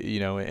out,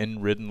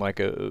 and ridden like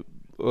a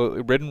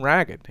ridden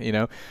ragged.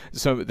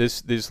 So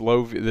this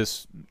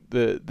Panigale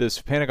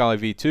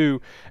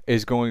V2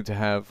 is going to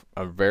have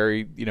a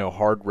very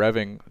hard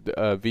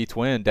revving V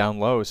twin down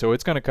low, so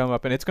it's going to come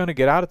up and it's going to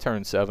get out of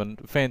turn 7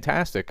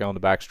 fantastic on the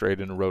back straight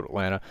into Road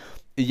Atlanta.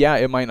 Yeah,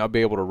 it might not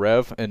be able to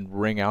rev and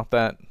ring out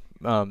that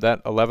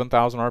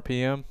 11,000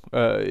 RPM,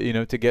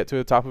 to get to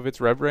the top of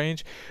its rev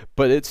range,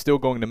 but it's still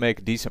going to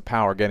make decent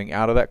power getting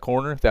out of that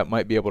corner that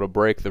might be able to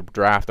break the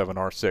draft of an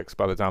R6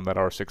 by the time that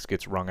R6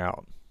 gets wrung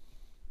out.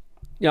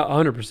 Yeah,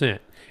 100%.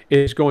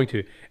 It's going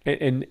to.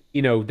 And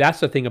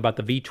that's the thing about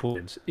the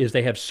V-twins is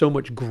they have so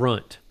much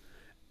grunt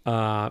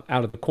out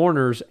of the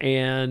corners,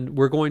 and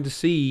we're going to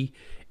see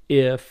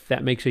if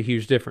that makes a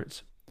huge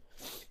difference.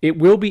 It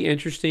will be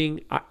interesting.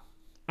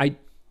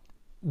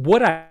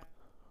 What I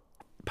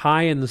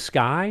pie in the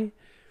sky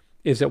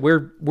is that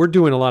we're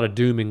doing a lot of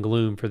doom and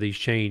gloom for these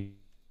changes.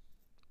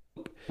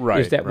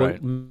 Right. Is that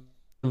right. some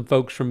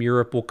folks from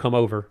Europe will come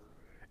over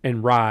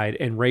and ride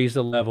and raise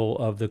the level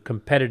of the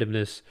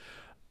competitiveness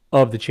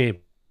of the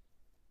champion.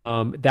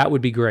 That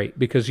would be great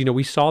because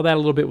we saw that a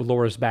little bit with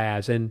Loris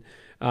Baz, and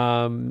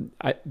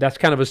that's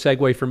kind of a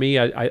segue for me.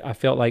 I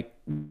felt like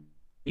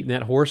eating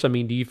that horse. I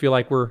mean, do you feel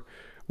like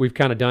we've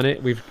kind of done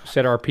it? We've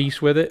said our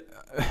piece with it.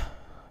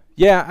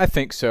 Yeah, I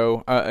think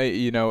so.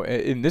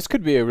 And this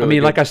could be a really. I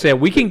mean, like I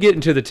said, we can get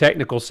into the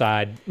technical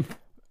side.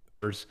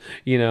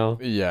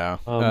 Yeah.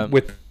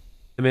 With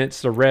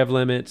limits, the rev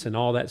limits, and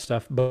all that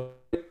stuff. But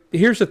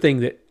here's the thing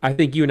that I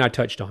think you and I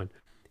touched on: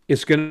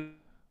 it's going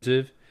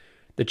to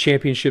the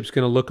championship's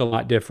going to look a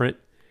lot different,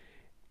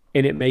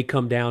 and it may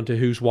come down to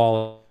whose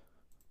wallet.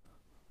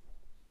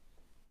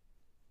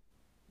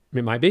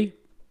 It might be.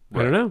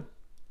 Right. I don't know.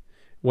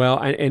 Well,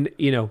 and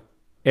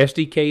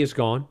SDK is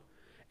gone.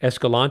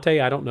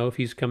 Escalante, I don't know if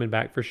he's coming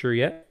back for sure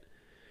yet.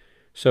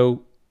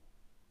 So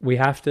we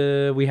have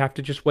to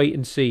just wait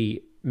and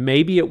see.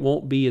 Maybe it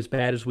won't be as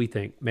bad as we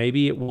think.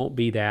 Maybe it won't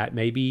be that.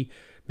 Maybe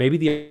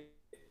the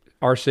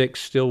R6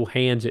 still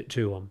hands it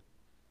to him.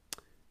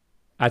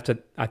 I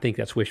think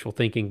that's wishful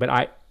thinking,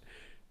 but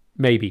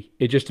maybe.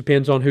 It just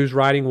depends on who's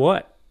riding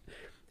what.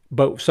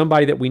 But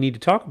somebody that we need to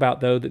talk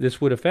about, though, that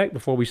this would affect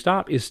before we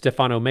stop is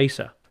Stefano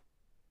Mesa.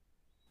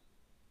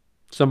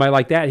 Somebody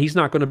like that, he's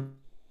not going to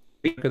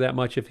that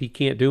much if he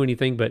can't do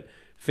anything but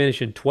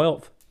finish in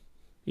 12th,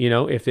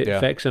 if it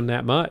affects him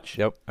that much.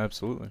 Yep,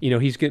 absolutely.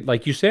 He's good,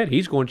 like you said,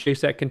 he's going to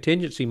chase that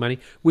contingency money,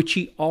 which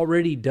he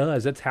already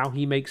does. That's how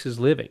he makes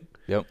his living.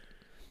 Yep.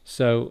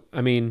 So,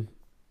 I mean,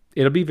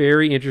 it'll be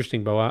very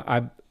interesting, Bo.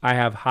 I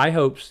have high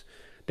hopes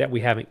that we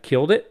haven't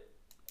killed it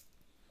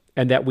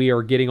and that we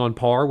are getting on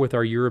par with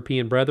our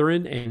European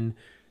brethren and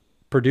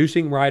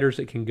producing riders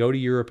that can go to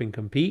Europe and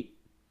compete.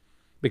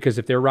 Because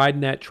if they're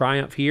riding that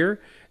Triumph here,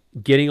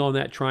 getting on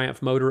that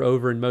Triumph motor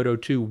over in Moto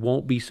 2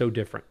 won't be so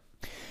different.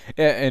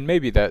 And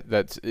maybe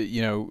that's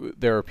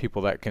there are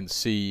people that can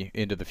see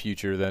into the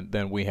future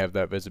than we have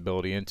that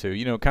visibility into.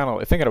 Kind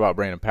of thinking about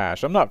Brandon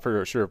Pash. I'm not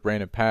for sure if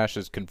Brandon Pash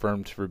is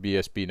confirmed for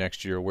BSB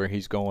next year where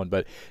he's going,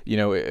 but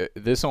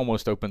this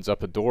almost opens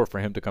up a door for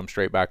him to come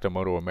straight back to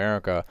Moto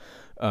America.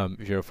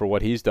 For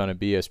what he's done in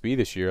BSB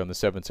this year on the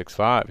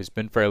 765, he's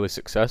been fairly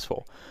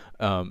successful.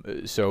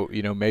 So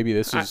maybe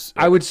this is.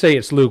 I would say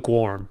it's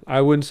lukewarm.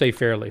 I wouldn't say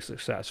fairly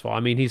successful. I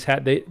mean,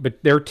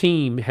 but their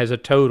team has a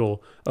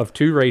total of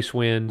 2 race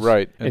wins,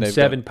 right, and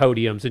 7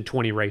 podiums in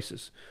 20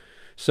 races.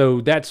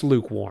 So that's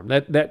lukewarm.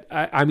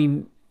 I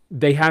mean,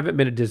 they haven't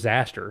been a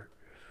disaster,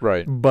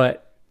 right?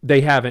 But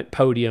they haven't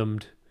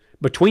podiumed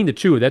between the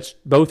two. That's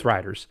both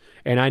riders,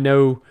 and I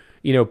know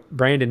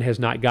Brandon has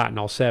not gotten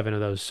all 7 of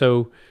those.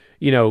 So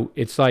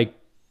it's like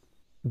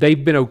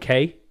they've been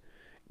okay.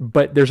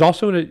 But there's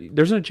also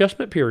there's an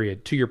adjustment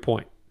period, to your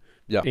point.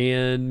 Yeah.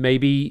 And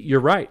maybe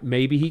you're right.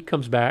 Maybe he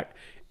comes back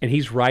and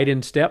he's right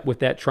in step with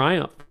that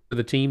Triumph for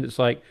the team that's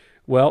like,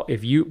 well,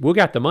 we'll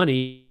got the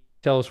money,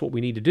 tell us what we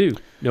need to do.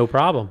 No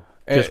problem.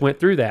 Just went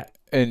through that.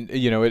 And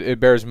it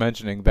bears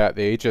mentioning that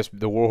the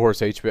Warhorse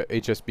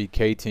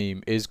HSBK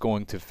team is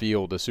going to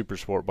field a super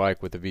sport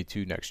bike with the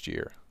V2 next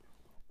year,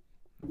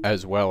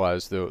 as well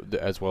as the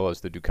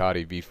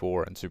Ducati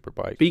V4 and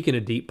Superbike. Speaking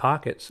of deep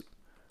pockets,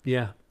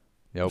 yeah.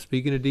 Yep.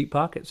 Speaking of deep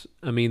pockets,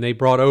 I mean, they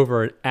brought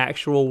over an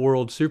actual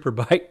world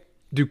superbike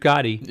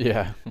Ducati.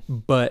 Yeah.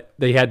 But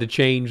they had to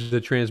change the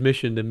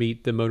transmission to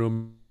meet the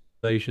moto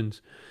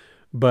regulations.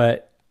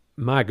 But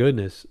my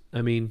goodness,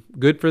 I mean,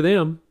 good for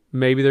them.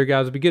 Maybe their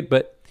guys will be good.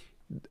 But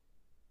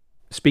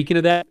speaking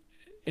of that,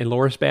 and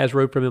Loris Baz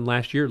rode from him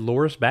last year,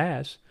 Loris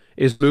Baz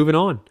is moving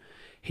on.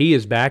 He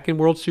is back in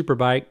World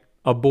Superbike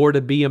aboard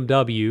a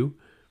BMW.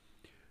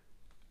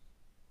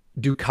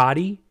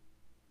 Ducati,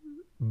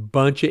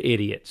 bunch of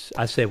idiots.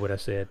 I said what I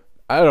said.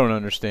 I don't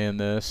understand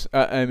this.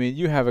 I mean,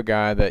 you have a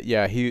guy that,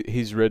 yeah,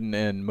 he's ridden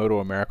in Moto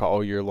America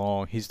all year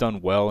long. He's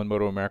done well in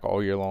Moto America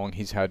all year long.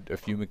 He's had a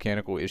few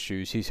mechanical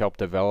issues. He's helped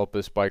develop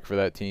this bike for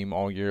that team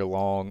all year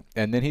long.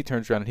 And then he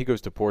turns around and he goes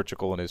to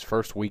Portugal in his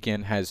first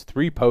weekend, has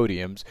 3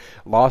 podiums,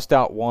 lost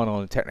out one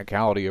on a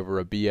technicality over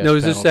a BS No, it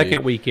was penalty. his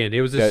second weekend.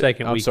 It was his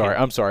second weekend.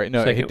 I'm sorry.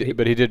 No,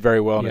 but he did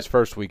very well in his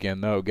first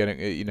weekend, though, getting,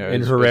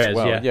 in Jerez,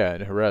 yeah,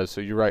 in Jerez.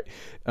 So you're right.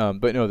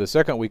 But no, the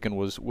second weekend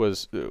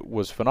was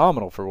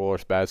phenomenal for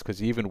Loris Baz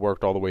because he even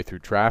worked all the way through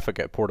traffic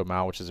at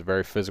Portimao, which is a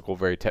very physical,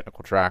 very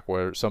technical track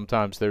where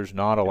sometimes there's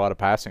not a lot of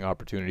passing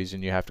opportunities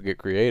and you have to get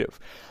creative.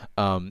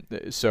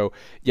 So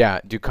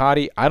yeah,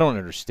 Ducati, I don't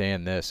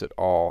understand this at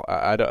all.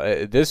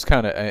 This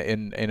kind of,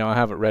 and I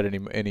haven't read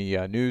any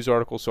news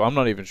articles, so I'm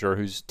not even sure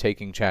who's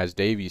taking Chaz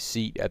Davies'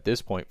 seat at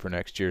this point for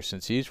next year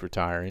since he's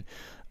retiring.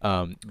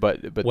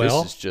 But this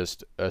is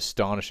just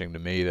astonishing to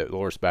me that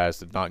Loris Baz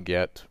did not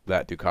get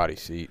that Ducati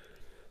seat.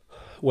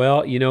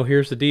 Well,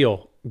 here's the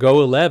deal.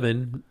 Go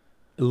 11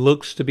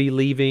 looks to be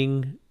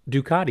leaving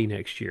Ducati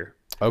next year.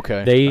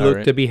 Okay. They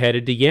look to be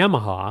headed to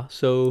Yamaha,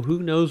 so who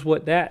knows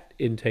what that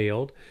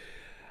entailed.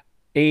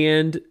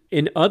 And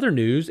in other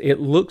news, it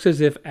looks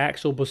as if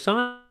Axel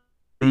Bassani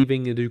is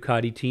leaving the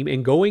Ducati team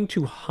and going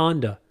to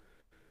Honda.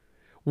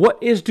 What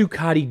is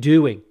Ducati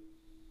doing?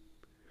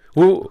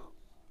 Well,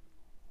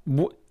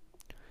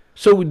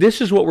 so this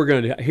is what we're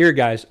going to do. Here,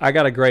 guys, I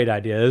got a great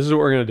idea. This is what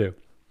we're going to do.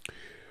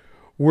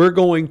 We're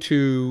going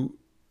to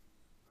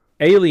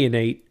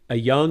alienate a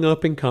young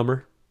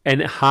up-and-comer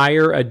and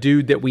hire a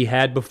dude that we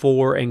had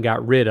before and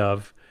got rid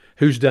of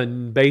who's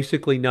done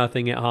basically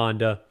nothing at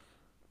Honda.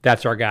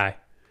 That's our guy.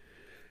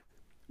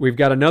 We've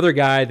got another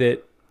guy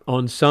that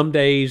on some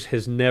days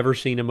has never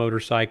seen a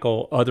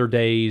motorcycle. Other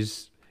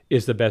days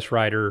is the best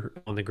rider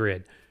on the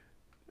grid.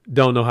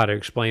 Don't know how to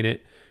explain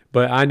it,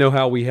 but I know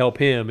how we help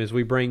him is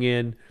we bring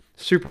in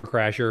Super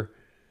Crasher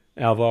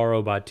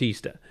Alvaro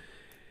Bautista.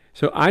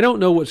 So I don't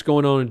know what's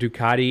going on in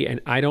Ducati, and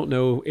I don't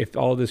know if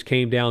all this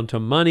came down to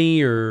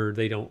money or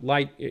they don't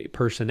like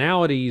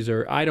personalities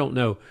or I don't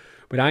know.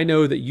 But I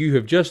know that you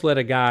have just let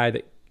a guy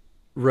that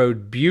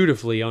rode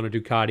beautifully on a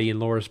Ducati in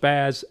Loris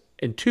Baz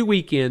in 2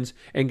 weekends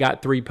and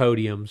got 3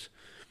 podiums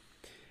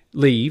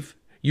leave.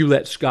 You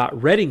let Scott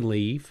Redding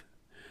leave.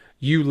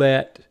 You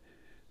let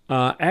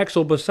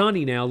Axel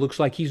Bassani now looks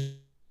like he's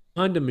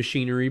Honda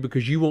machinery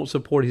because you won't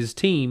support his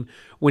team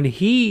when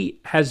he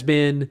has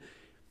been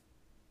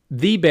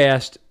the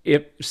best,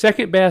 if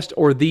second best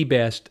or the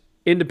best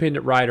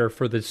independent rider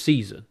for the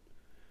season.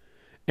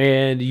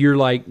 And you're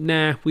like,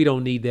 nah, we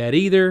don't need that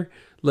either.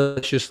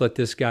 Let's just let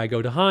this guy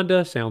go to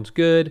Honda. Sounds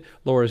good.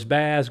 Loris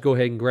Baz, go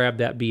ahead and grab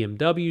that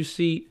BMW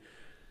seat.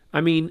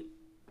 I mean,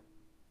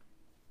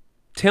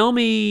 tell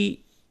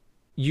me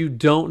you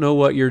don't know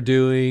what you're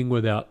doing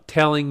without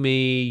telling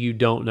me you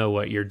don't know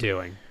what you're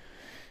doing.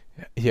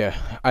 Yeah,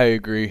 I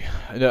agree.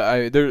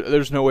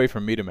 There's no way for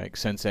me to make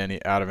sense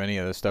out of any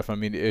of this stuff. I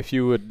mean, if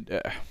you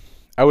would,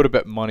 I would have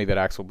bet money that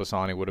Axel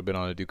Bassani would have been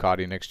on a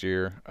Ducati next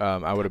year.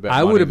 I would have bet.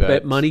 I would have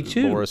bet money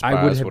too. Loris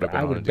Baz would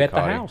have bet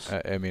the house.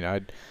 I mean,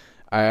 I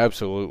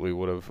absolutely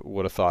would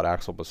have thought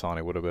Axel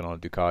Bassani would have been on a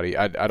Ducati.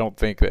 I don't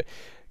think that.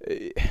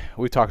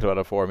 We talked about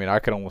it before. I mean, I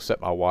could almost set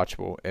my watch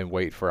and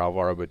wait for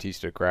Alvaro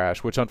Bautista to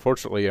crash, which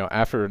unfortunately,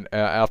 after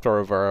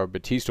Alvaro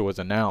Bautista was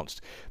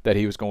announced that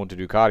he was going to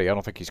Ducati, I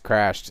don't think he's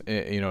crashed,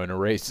 in a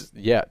race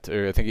yet.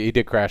 Or I think he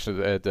did crash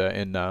had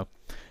a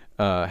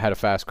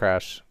fast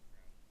crash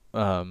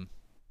at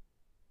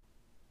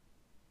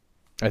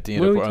the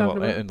end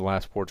in the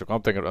last Portugal.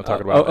 I'm talking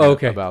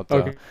about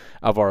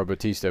Alvaro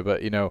Bautista,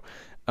 but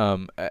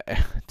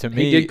to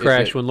me, he did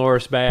crash when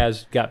Loris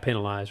Baz got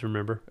penalized.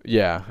 Remember?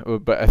 Yeah,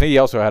 but I think he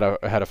also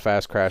had a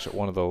fast crash at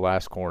one of the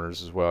last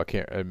corners as well.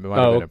 It might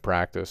have been in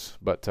practice,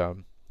 but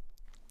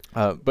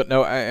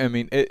no, I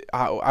mean,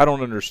 I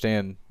don't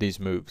understand these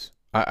moves.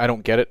 I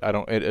don't get it.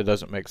 It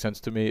doesn't make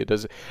sense to me. It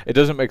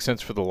doesn't make sense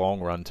for the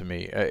long run to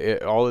me.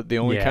 The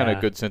only kind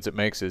of good sense it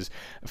makes is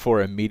for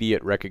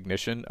immediate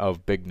recognition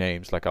of big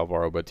names like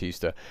Alvaro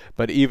Bautista.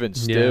 But even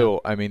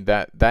still, I mean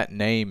that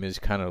name is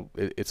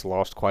it's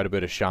lost quite a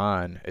bit of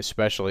shine,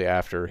 especially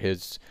after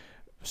his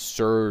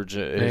surge,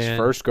 his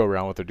first go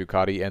round with the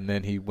Ducati, and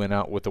then he went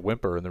out with a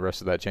whimper in the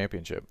rest of that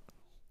championship.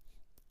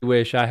 I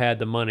wish I had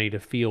the money to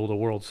field a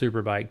World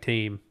Superbike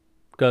team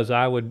because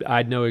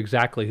I'd know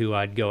exactly who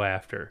I'd go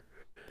after.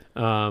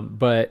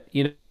 But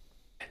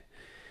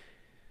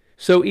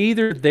so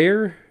either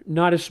they're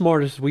not as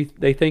smart as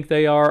they think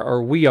they are,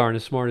 or we aren't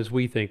as smart as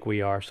we think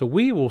we are. So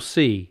we will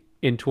see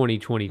in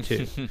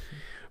 2022.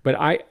 But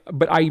I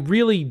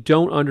really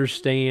don't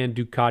understand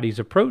Ducati's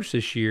approach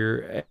this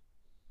year.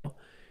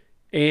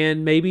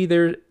 And maybe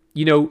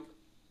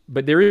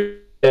but there is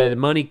the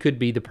money could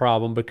be the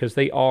problem because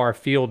they are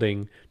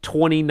fielding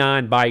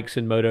 29 bikes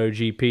in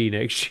MotoGP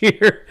next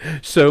year.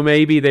 So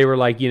maybe they were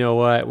like, you know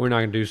what, we're not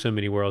going to do so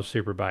many World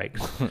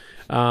Superbikes.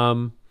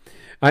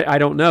 I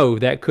don't know.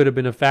 That could have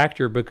been a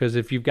factor because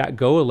if you've got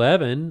Go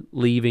 11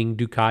 leaving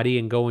Ducati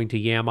and going to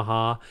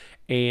Yamaha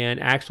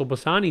and Axel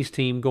Bassani's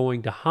team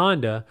going to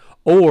Honda,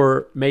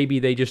 or maybe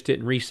they just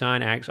didn't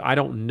re-sign Axel. I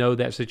don't know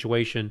that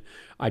situation.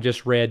 I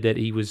just read that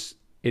he was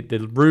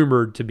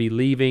rumored to be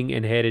leaving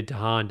and headed to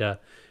Honda,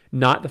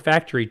 not the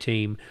factory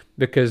team,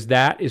 because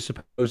that is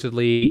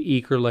supposedly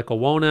Iker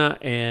Lecuona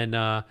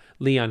and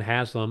Leon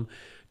Haslam.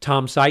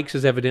 Tom Sykes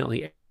has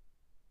evidently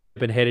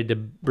been headed to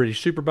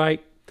British Superbike.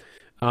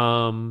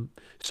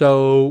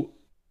 So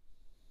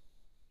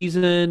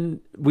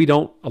season, we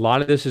don't. A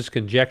lot of this is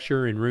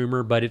conjecture and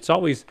rumor, but it's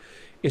always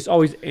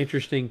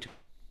interesting to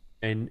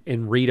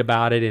and read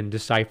about it and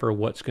decipher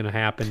what's going to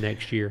happen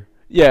next year.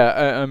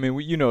 Yeah, I mean,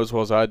 you know as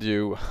well as I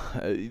do,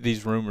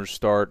 these rumors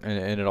start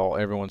and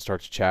everyone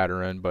starts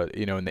chattering, but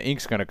and the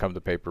ink's going to come to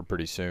paper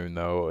pretty soon,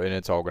 though, and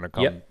it's all going to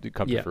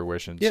come to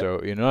fruition. Yep. So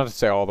not to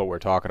say all that we're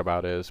talking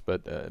about is,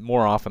 but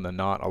more often than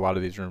not, a lot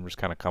of these rumors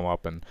kind of come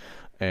up, and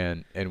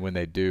when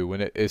they do,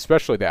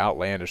 especially the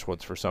outlandish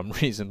ones for some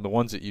reason, the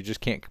ones that you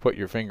just can't put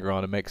your finger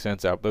on and make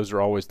sense out, those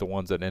are always the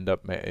ones that end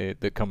up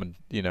that come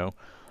in,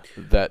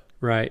 that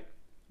right.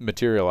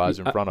 materialize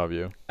in front of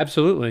you.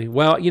 Absolutely.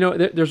 Well,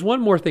 there's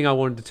one more thing I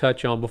wanted to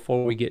touch on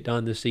before we get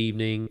done this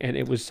evening, and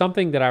it was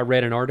something that I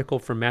read an article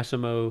from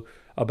Massimo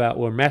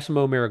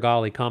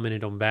Meregali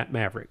commented on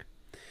Maverick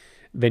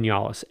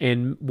Vinales,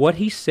 and what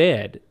he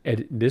said,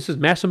 and this is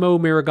Massimo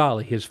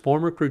Meregali, his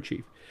former crew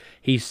chief.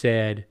 He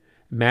said,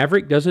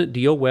 Maverick doesn't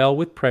deal well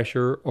with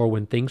pressure or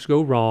when things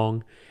go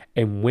wrong,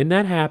 and when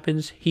that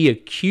happens, he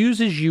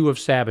accuses you of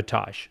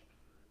sabotage.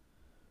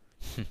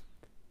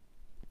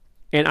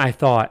 And I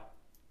thought,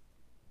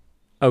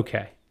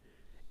 okay,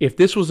 if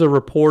this was a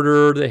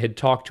reporter that had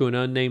talked to an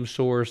unnamed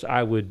source,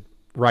 I would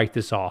write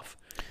this off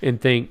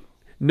and think,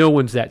 no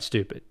one's that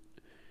stupid.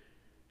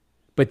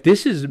 But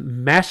this is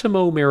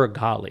Massimo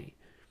Meregali,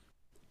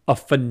 a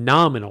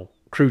phenomenal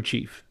crew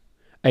chief,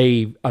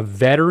 a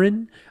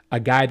veteran, a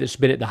guy that's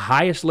been at the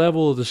highest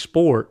level of the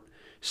sport,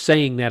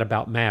 saying that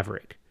about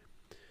Maverick.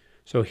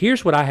 So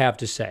here's what I have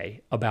to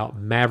say about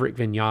Maverick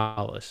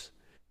Vinales.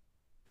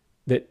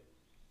 That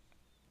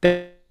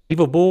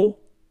unbelievable.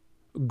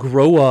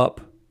 Grow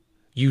up,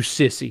 you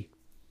sissy.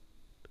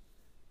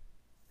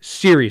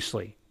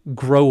 Seriously,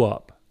 grow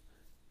up.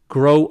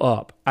 Grow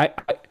up.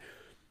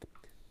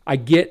 I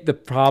get the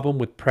problem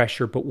with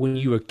pressure, but when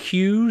you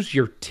accuse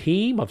your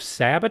team of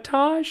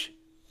sabotage,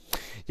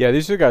 yeah,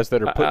 these are guys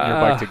that are putting your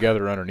bike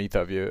together underneath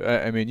of you.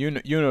 I mean,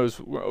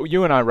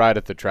 you and I ride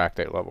at the track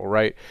day level,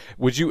 right?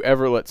 Would you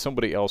ever let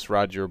somebody else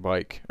ride your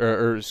bike,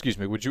 or excuse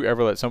me, would you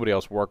ever let somebody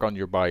else work on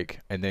your bike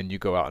and then you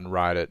go out and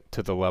ride it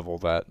to the level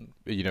that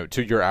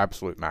to your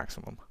absolute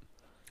maximum?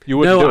 You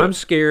wouldn't. No, I'm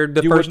scared.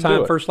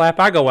 The first lap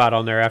I go out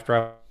on there after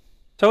I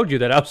told you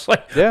that I was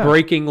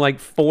braking like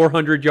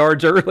 400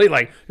 yards early.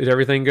 Like, is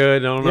everything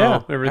good? I don't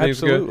know.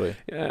 Everything's good.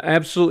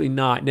 Absolutely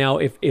not. Now,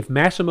 if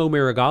Massimo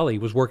Meregali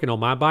was working on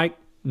my bike,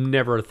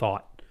 never a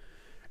thought.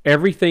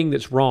 Everything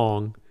that's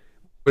wrong,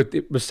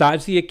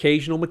 besides the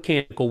occasional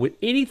mechanical, with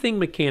anything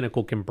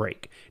mechanical can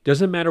break.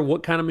 Doesn't matter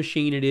what kind of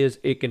machine it is,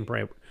 it can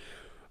break.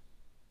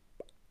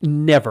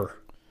 Never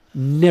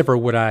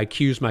would I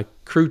accuse my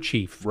crew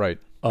chief, right?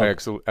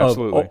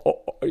 Absolutely,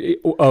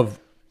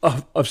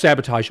 of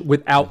sabotage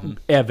without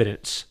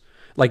evidence.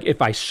 Like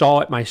if I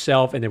saw it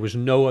myself and there was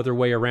no other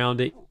way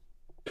around it.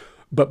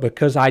 But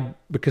because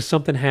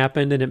something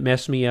happened and it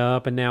messed me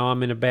up and now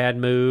I'm in a bad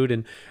mood.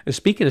 And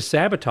speaking of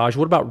sabotage,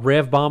 what about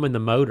rev bombing the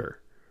motor?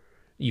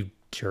 You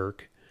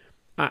jerk.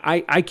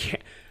 I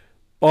can't.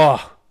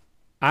 Oh,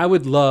 I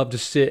would love to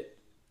sit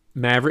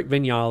Maverick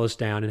Vinales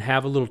down and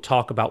have a little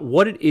talk about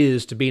what it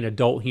is to be an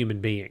adult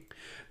human being.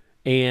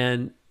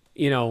 And,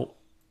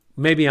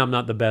 maybe I'm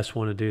not the best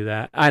one to do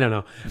that. I don't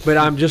know. But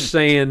I'm just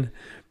saying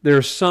there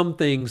are some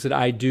things that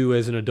I do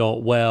as an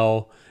adult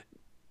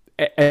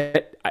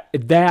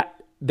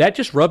that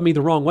just rubbed me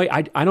the wrong way.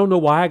 I don't know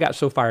why I got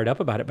so fired up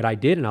about it, but I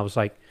did, and I was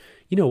like,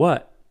 you know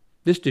what?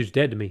 This dude's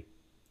dead to me.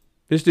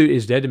 This dude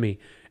is dead to me.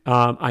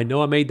 I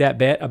know I made that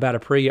bet about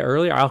Aprilia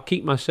earlier. I'll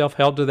keep myself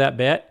held to that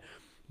bet,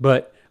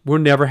 but we'll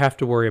never have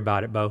to worry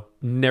about it, Bo.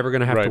 Never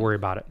going to have to worry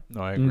about it.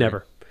 No, I agree.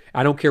 Never.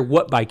 I don't care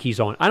what bike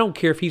he's on. I don't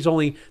care if he's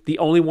only the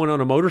only one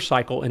on a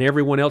motorcycle and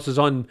everyone else is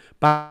on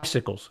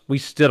bicycles. We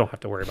still don't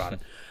have to worry about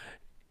it.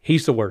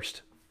 He's the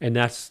worst, and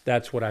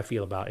that's what I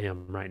feel about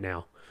him right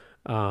now.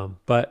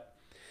 But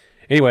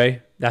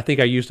anyway, I think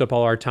I used up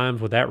all our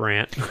times with that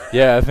rant.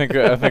 Yeah, I think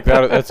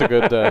that's a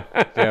good.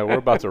 We're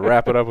about to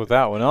wrap it up with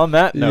that one. On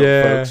that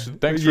note, folks,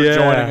 thanks for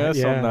joining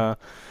us on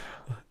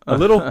a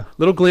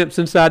little glimpse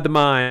inside the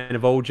mind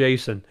of old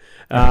Jason.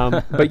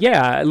 But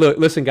yeah,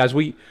 listen, guys,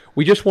 we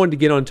just wanted to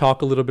get on and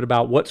talk a little bit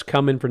about what's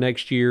coming for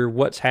next year,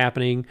 what's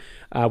happening.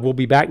 We'll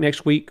be back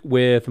next week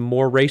with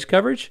more race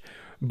coverage.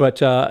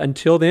 But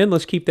until then,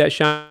 let's keep that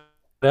shine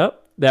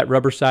up, that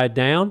rubber side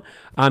down.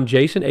 I'm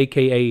Jason,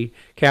 a.k.a.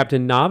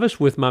 Captain Novice,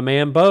 with my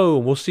man Bo,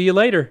 and we'll see you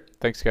later.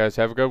 Thanks, guys.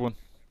 Have a good one.